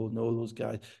and with Holden, all those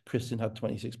guys. Christian had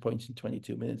 26 points in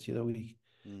 22 minutes the other week.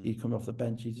 Mm. He'd come off the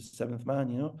bench. He's a seventh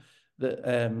man. That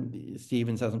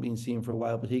Stevens hasn't been seen for a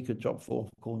while, but he could drop 4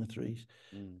 corner threes.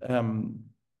 Mm.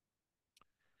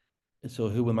 So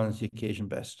who will manage the occasion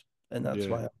best? And that's Yeah.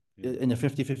 why Yeah. in a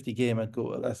 50-50 game, I'd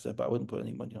go to Leicester, but I wouldn't put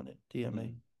any money on it.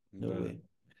 DMA, Mm. no No. way.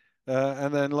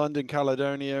 And then London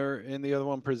Caledonia in the other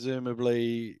one,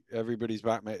 presumably everybody's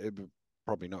back.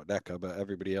 Probably not Decker, but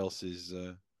everybody else is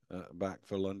back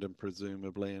for London,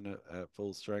 presumably, and at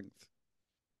full strength.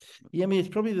 Yeah, I mean, it's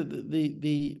probably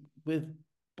the with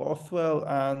Bothwell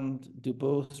and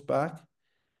Dubose back,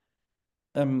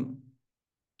 um,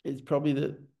 it's probably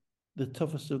the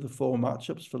toughest of the 4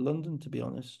 matchups for London, to be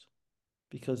honest,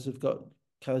 because they've got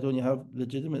Caledonia have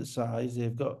legitimate size.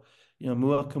 They've got,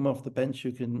 Moore come off the bench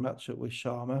who can match up with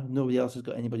Sharma. Nobody else has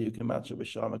got anybody who can match up with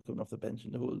Sharma coming off the bench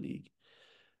in the whole league.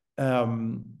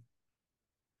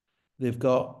 They've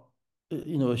got,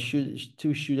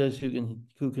 two shooters who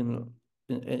can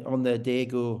on their day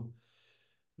go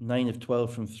 9 of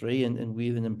 12 from three, and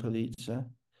Whelan and Polizza.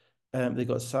 They've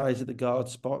got size at the guard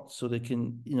spot, so they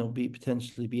can,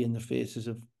 potentially be in the faces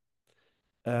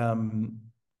um,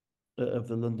 of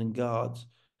the London guards.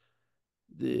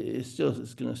 It's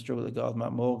going to struggle to guard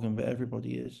Matt Morgan, but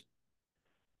everybody is.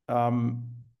 Um,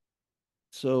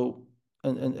 so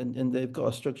and they've got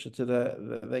a structure to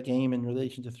their game in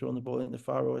relation to throwing the ball into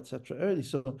Faro, etc. early.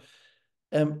 So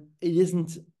it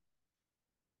isn't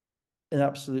an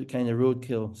absolute kind of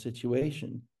roadkill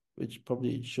situation, which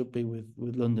probably it should be with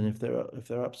London if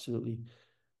they're absolutely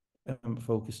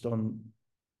focused on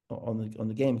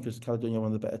the game, because Caledonia are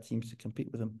one of the better teams to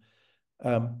compete with them.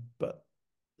 But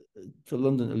for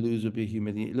London to lose would be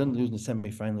humiliation. London losing the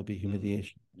semi-final would be Mm.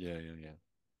 humiliation. Yeah, yeah, yeah.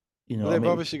 Well, I they've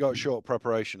mean, obviously got short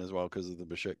preparation as well because of the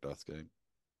Besiktas game.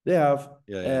 they have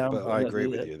Yeah, yeah. But I agree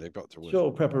with the you. They've got to win.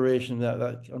 short preparation.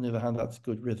 That on the other hand, that's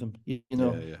good rhythm. Yeah,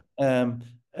 yeah. And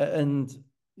at the end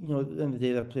of the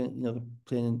day, they're playing. They're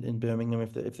playing in Birmingham.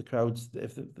 If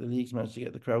the leagues manage to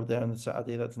get the crowd there on the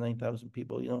Saturday, that's 9,000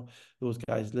 people. Those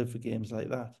guys live for games like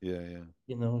that. Yeah,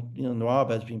 yeah.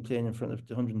 Noabe's been playing in front of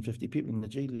 150 people in the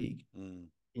G League. Mm.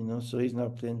 So he's now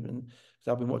playing.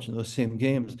 So I've been watching those same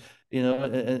games.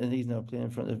 And he's now playing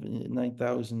in front of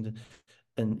 9,000.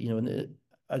 And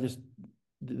I just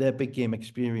their big game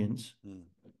experience. Mm.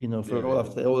 For Yeah,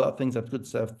 yeah. all that things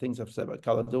I've said about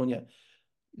Caledonia,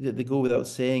 they go without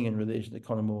saying in relation to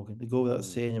Conor Morgan. They go without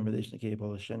Mm. saying in relation to Gabe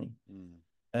Olaseni.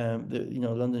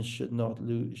 Mm. London should not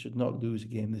lose a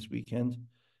game this weekend.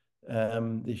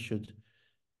 They should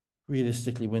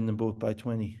realistically win them both by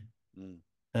 20. Mm.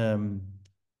 Um,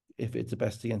 if it's the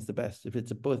best against the best, if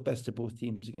it's a both best of both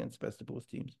teams against the best of both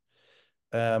teams,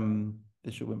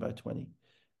 they should win by 20.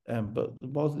 But they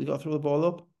got to throw the ball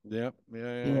up, Yeah,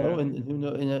 yeah, yeah, yeah. and who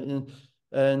know,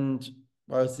 and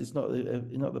Well, it's not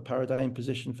the paradigm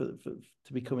position for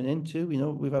to be coming into.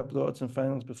 We've had blowouts and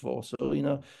finals before, so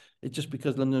it's just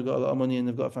because London have got a lot of money and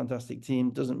they've got a fantastic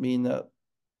team doesn't mean that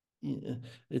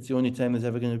it's the only time there's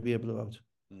ever going to be a blowout.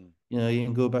 Mm. You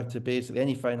can go back to basically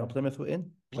any final Plymouth were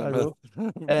in. I Plymouth.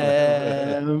 go.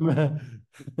 Plymouth.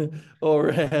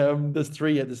 Or there's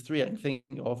three I can think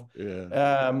of.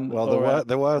 Yeah. Um, Well, or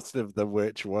the worst of them,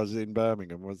 which was in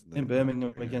Birmingham, wasn't in it? That,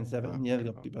 Birmingham yeah. against Everton, Oh yeah, they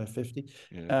got God. beat by 50.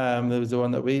 Yeah. There was the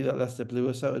one that Leicester blew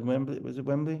us out in Wembley. Was it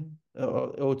Wembley?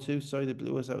 Or O2, sorry, they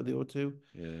blew us out of the O2.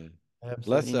 Yeah.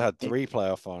 Leicester 17. had three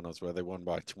playoff finals where they won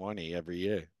by 20 every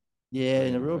year. Yeah,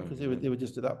 in a row Oh, because they were yeah. they were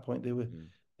just at that point Yeah.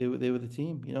 they were the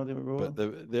team. They were But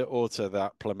rolling. the also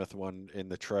that Plymouth one in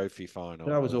the trophy But final.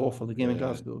 that was awful. The game in Yeah.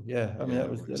 Glasgow. Yeah, I mean Yeah. that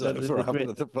was It's the over great.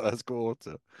 after the first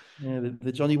quarter. Yeah,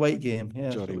 the Johnny White game. Yeah,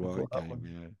 that's Johnny what we call White that game.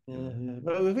 one. Yeah. Yeah, Yeah. yeah.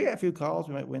 Well, if we get a few calls,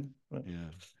 we might win. But Yeah.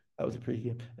 that was a Yeah. pretty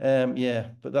game. Yeah,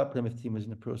 but that Plymouth team was in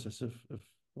the process of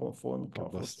falling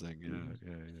apart for us. Combusting. Yeah.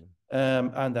 Yeah. Yeah.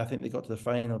 And I think they got to the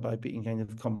final by beating kind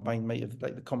of combined, might have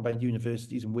like the combined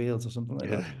universities in Wales or something like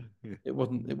Yeah. that. It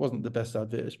wasn't the best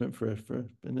advertisement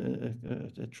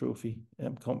a trophy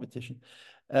competition.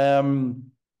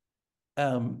 Um,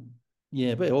 um,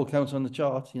 yeah, but it all counts on the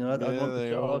chart. I'd Yeah. want the They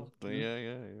chart. all. Yeah.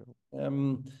 Yeah.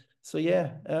 Yeah. So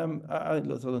yeah, I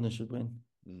think London should win.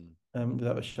 Mm,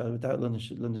 Without a shadow of doubt, London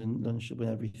should win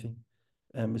everything.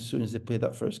 As soon as they played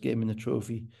that first game in the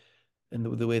trophy and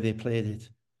the way they played it.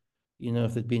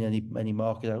 If there'd been any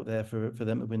market out there for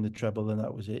them to win the treble, then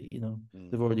that was it. mm,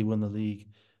 They've already won the league.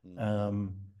 mm,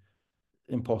 Um,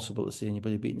 Impossible to see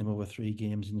anybody beating them over 3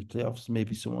 games in the playoffs.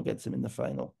 Maybe someone gets them in the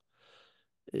final,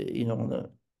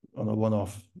 on a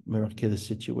one-off miraculous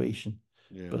situation.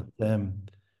 yeah. But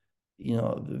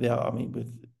they are. I mean,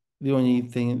 with the only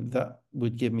thing that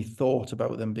would give me thought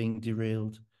about them being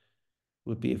derailed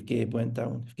would be if Gabe went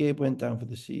down. If Gabe went down for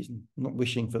the season, I'm not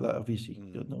wishing for that, obviously,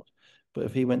 Mm, God knows. But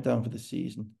if he went down for the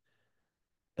season,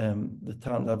 the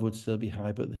talent level would still be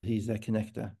high, but he's their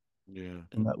connector, yeah.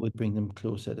 and that would bring them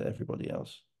closer to everybody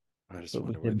else. I just But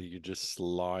wonder with whether him, you could just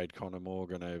slide Connor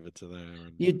Morgan over to there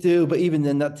and you do, but even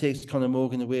then, that takes Conor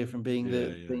Morgan away from being yeah,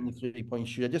 the 3-point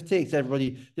shooter. It just takes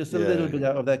everybody just a little yeah, bit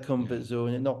out of their comfort yeah, zone.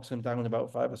 It knocks them down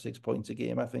about 5 or 6 points a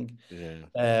game, I think. yeah,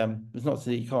 It's not to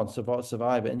say you can't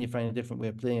survive it, and you find a different way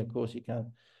of playing. Of course, you can.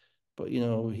 But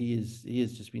he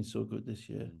has just been so good this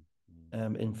year, mm,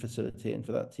 mm, in facilitating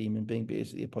for that team and being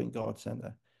basically a point guard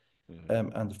center, yeah,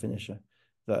 and a finisher,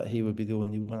 that he would be the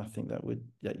only one I think that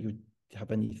you would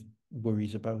have any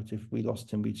worries about. If we lost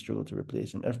him, we'd struggle to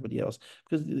replace him. Everybody else,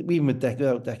 because even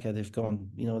without Decker, they've gone.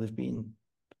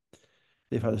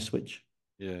 They've had a switch.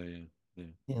 yeah, yeah, yeah.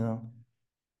 You know,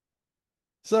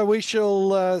 So we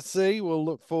shall see. We'll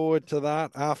look forward to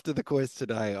that after the quiz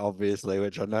today, obviously,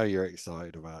 which I know you're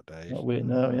excited about, Dave. not wait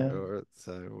now. Yeah,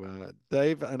 So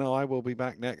Dave and I will be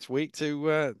back next week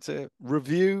to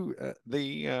review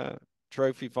the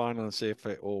trophy final and see if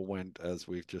it all went as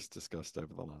we've just discussed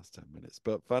over the last 10 minutes.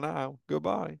 But for now,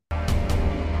 goodbye.